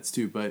lot of minutes,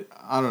 too. But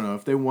I don't know.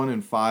 If they won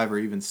in 5 or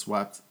even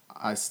swept,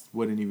 I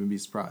wouldn't even be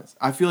surprised.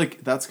 I feel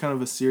like that's kind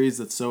of a series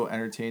that's so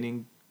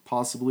entertaining,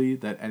 possibly,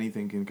 that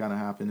anything can kind of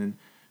happen. And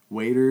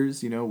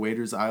Waiters,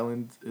 Waiters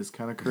Island is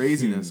kind of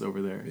craziness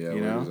over there. yeah. You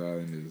know? Waiters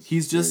Island is.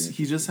 He just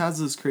very has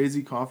this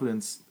crazy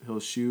confidence. He'll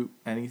shoot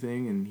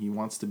anything, and he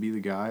wants to be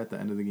the guy at the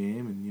end of the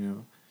game. And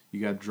you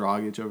got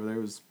Dragic over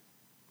there,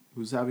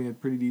 who's having a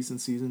pretty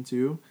decent season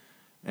too,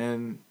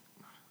 and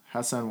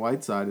Hassan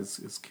Whiteside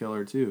is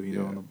killer too.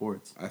 On the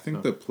boards. I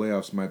think the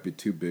playoffs might be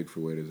too big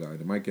for Waiters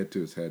Island. It might get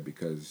to his head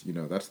because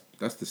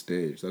that's the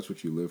stage. That's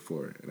what you live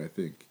for, and I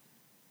think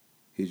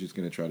he's just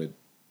gonna try to,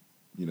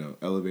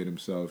 elevate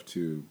himself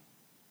to.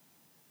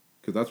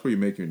 Because that's where you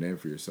make your name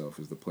for yourself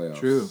is the playoffs.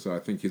 True. So I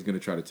think he's going to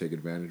try to take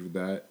advantage of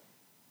that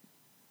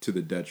to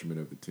the detriment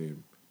of the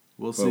team.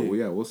 We'll see.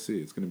 Yeah, we'll see.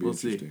 It's going to be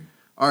interesting. See.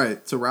 All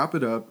right, to wrap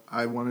it up,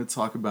 I want to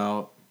talk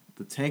about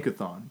the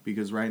Tankathon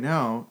because right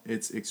now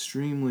it's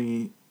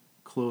extremely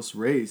close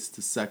race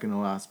to second to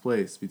last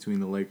place between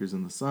the Lakers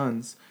and the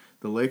Suns.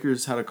 The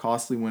Lakers had a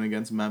costly win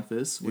against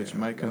Memphis, which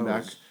might come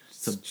back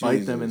to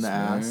bite them in the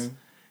ass.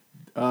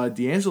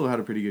 D'Angelo had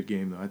a pretty good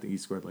game, though. I think he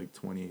scored like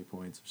 28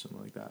 points or something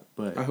like that.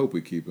 But I hope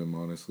we keep him,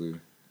 honestly.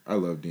 I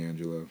love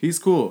D'Angelo. He's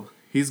cool.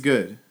 He's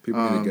good.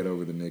 People need to get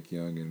over the Nick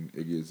Young and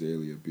Iggy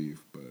Azalea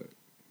beef, but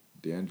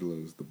D'Angelo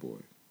is the boy.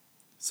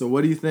 So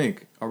what do you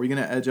think? Are we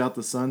going to edge out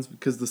the Suns?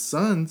 Because the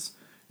Suns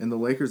and the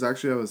Lakers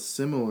actually have a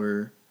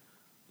similar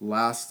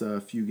last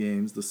few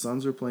games. The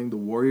Suns are playing the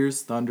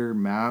Warriors, Thunder,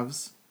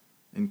 Mavs,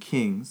 and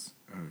Kings.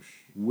 Oh,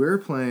 shit. We're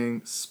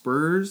playing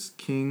Spurs,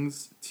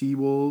 Kings,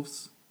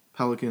 T-Wolves,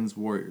 Pelicans,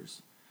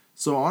 Warriors.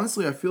 So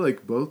honestly, I feel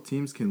like both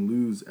teams can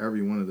lose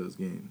every one of those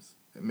games.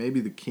 Maybe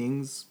the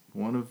Kings,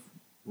 one of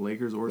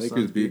Lakers or Suns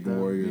Lakers beat them,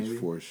 Warriors maybe.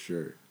 for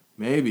sure.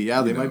 Maybe,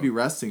 yeah, they might be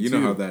resting too. You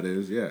know how that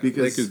is, yeah.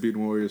 Because Lakers beat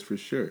Warriors for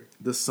sure.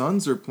 The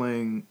Suns are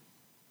playing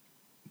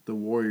the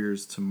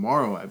Warriors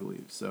tomorrow, I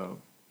believe. So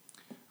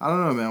I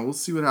don't know, man. We'll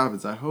see what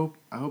happens. I hope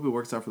it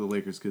works out for the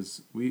Lakers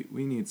because we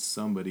need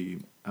somebody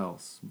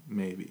else,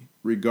 maybe.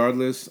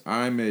 Regardless,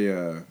 I'm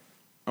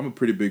a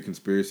pretty big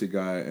conspiracy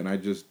guy, and I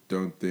just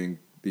don't think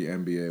the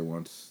NBA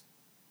wants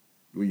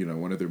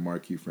one of their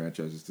marquee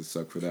franchises to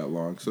suck for that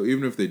long. So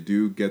even if they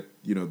do get,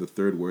 the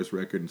third worst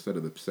record instead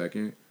of the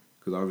second,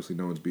 because obviously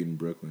no one's beating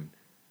Brooklyn,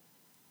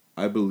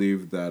 I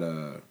believe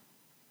that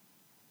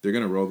they're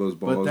gonna roll those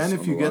balls. But then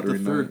if you get the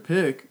third night.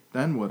 pick,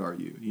 then what are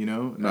you?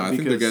 No, I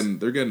think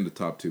they're getting the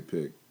top 2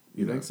 pick.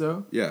 You think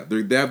so? Yeah,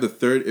 they have the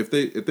third. If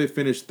they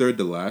finish third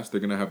to last,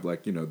 they're gonna have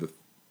the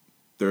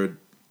third,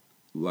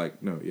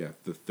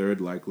 the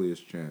third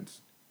likeliest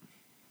chance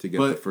to get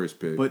the first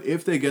pick. But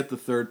if they get the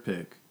third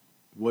pick,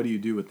 what do you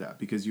do with that?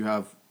 Because you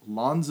have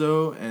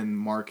Lonzo and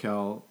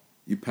Markelle.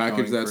 You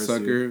package that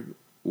sucker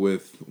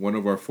with one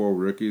of our 4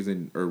 rookies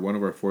or one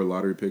of our 4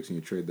 lottery picks, and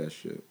you trade that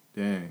shit.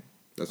 Dang,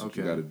 that's what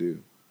you got to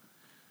do.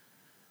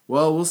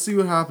 Well, we'll see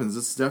what happens.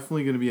 It's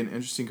definitely going to be an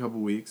interesting couple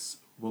weeks.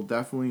 We'll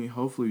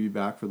hopefully be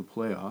back for the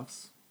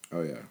playoffs.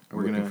 Oh yeah,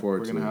 we're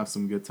gonna have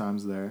some good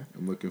times there.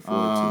 I'm looking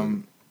forward to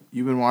it.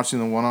 You've been watching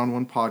the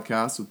One-on-One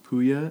podcast with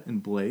Puya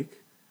and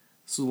Blake.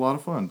 This was a lot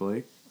of fun,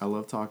 Blake. I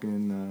love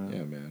talking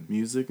man.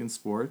 music and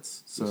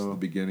sports. So this is the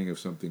beginning of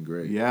something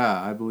great.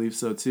 Yeah, I believe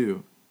so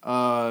too.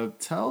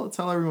 Tell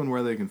everyone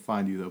where they can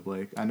find you though,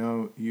 Blake. I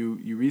know you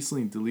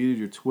recently deleted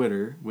your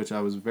Twitter, which I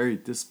was very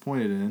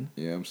disappointed in.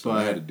 Yeah, I'm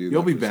sorry I had to do that.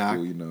 You'll be back.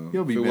 School,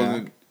 You'll be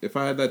back. If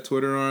I had that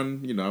Twitter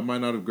on, I might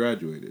not have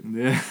graduated.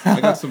 Yeah.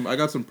 I got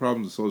some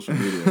problems with social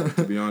media,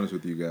 to be honest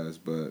with you guys,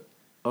 but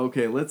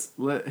okay,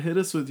 hit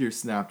us with your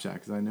Snapchat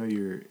because I know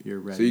you're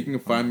ready. So you can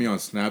find me on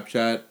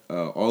Snapchat,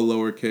 all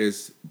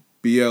lowercase,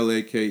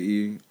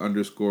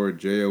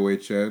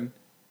 BLAKE_JOHN,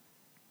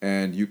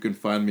 and you can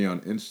find me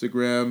on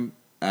Instagram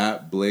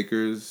at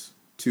Blakers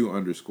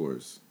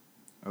 2_.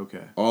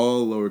 Okay.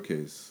 All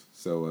lowercase.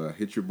 So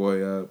hit your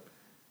boy up.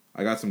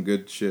 I got some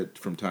good shit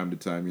from time to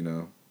time,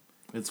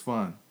 It's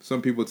fun.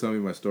 Some people tell me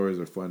my stories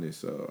are funny,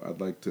 so I'd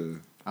like to.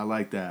 I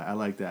like that. I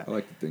like to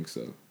think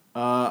so.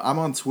 I'm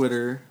on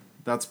Twitter.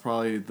 That's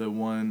probably the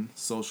one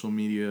social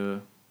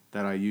media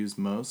that I use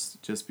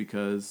most, just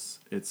because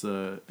it's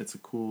a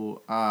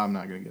cool. I'm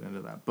not gonna get into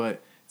that,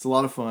 but it's a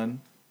lot of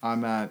fun.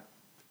 I'm at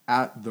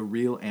The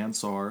Real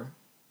Ansar,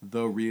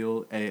 The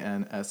Real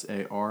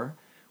ANSAR.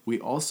 We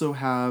also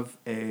have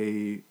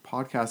a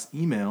podcast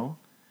email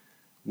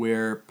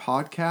where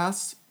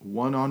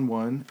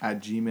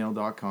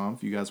podcasts1on1@gmail.com.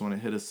 If you guys want to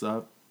hit us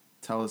up,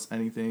 tell us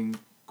anything,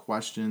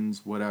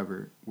 questions,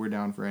 whatever. We're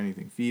down for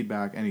anything.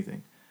 Feedback,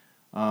 anything.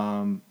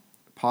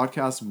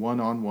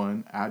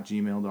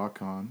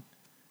 Podcast1on1@gmail.com.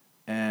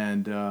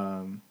 And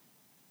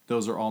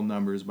those are all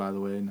numbers, by the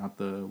way, not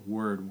the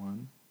word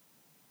one.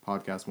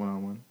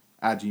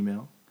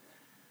 Podcast1on1@gmail.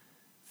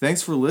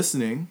 Thanks for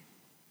listening,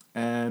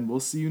 and we'll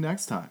see you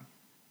next time.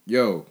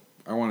 Yo,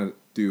 I want to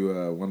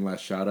do one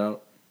last shout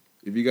out.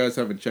 If you guys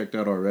haven't checked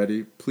out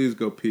already, please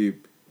go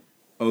peep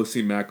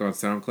OC Mac on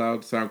SoundCloud,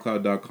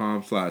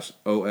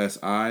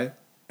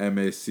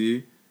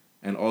 soundcloud.com/OSIMAC,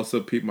 and also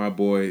peep my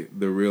boy,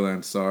 The Real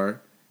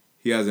Ansar.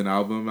 He has an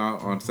album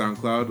out on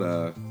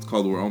SoundCloud. It's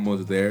called We're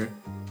Almost There.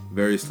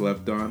 Very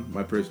slept on.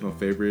 My personal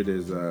favorite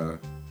is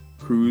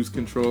Cruise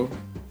Control.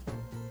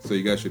 So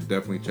you guys should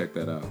definitely check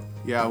that out.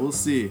 Yeah, we'll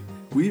see.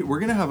 We're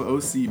going to have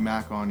OC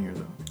Mac on here,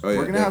 though. Oh, yeah,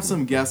 we're going to have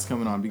some guests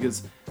coming on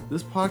because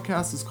this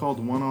podcast is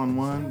called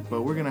One-on-One,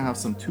 but we're going to have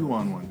some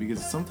 2-on-1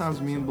 because sometimes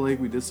me and Blake,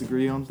 we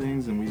disagree on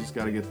things and we just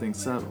got to get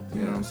things settled.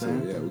 You know what I'm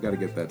saying? Yeah, we got to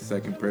get that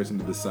second person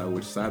to decide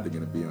which side they're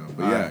going to be on.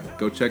 But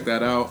go check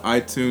that out.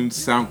 iTunes,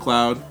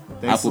 SoundCloud,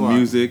 Apple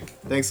Music.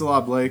 Thanks a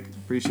lot, Blake.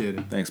 Appreciate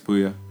it. Thanks,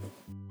 Puya.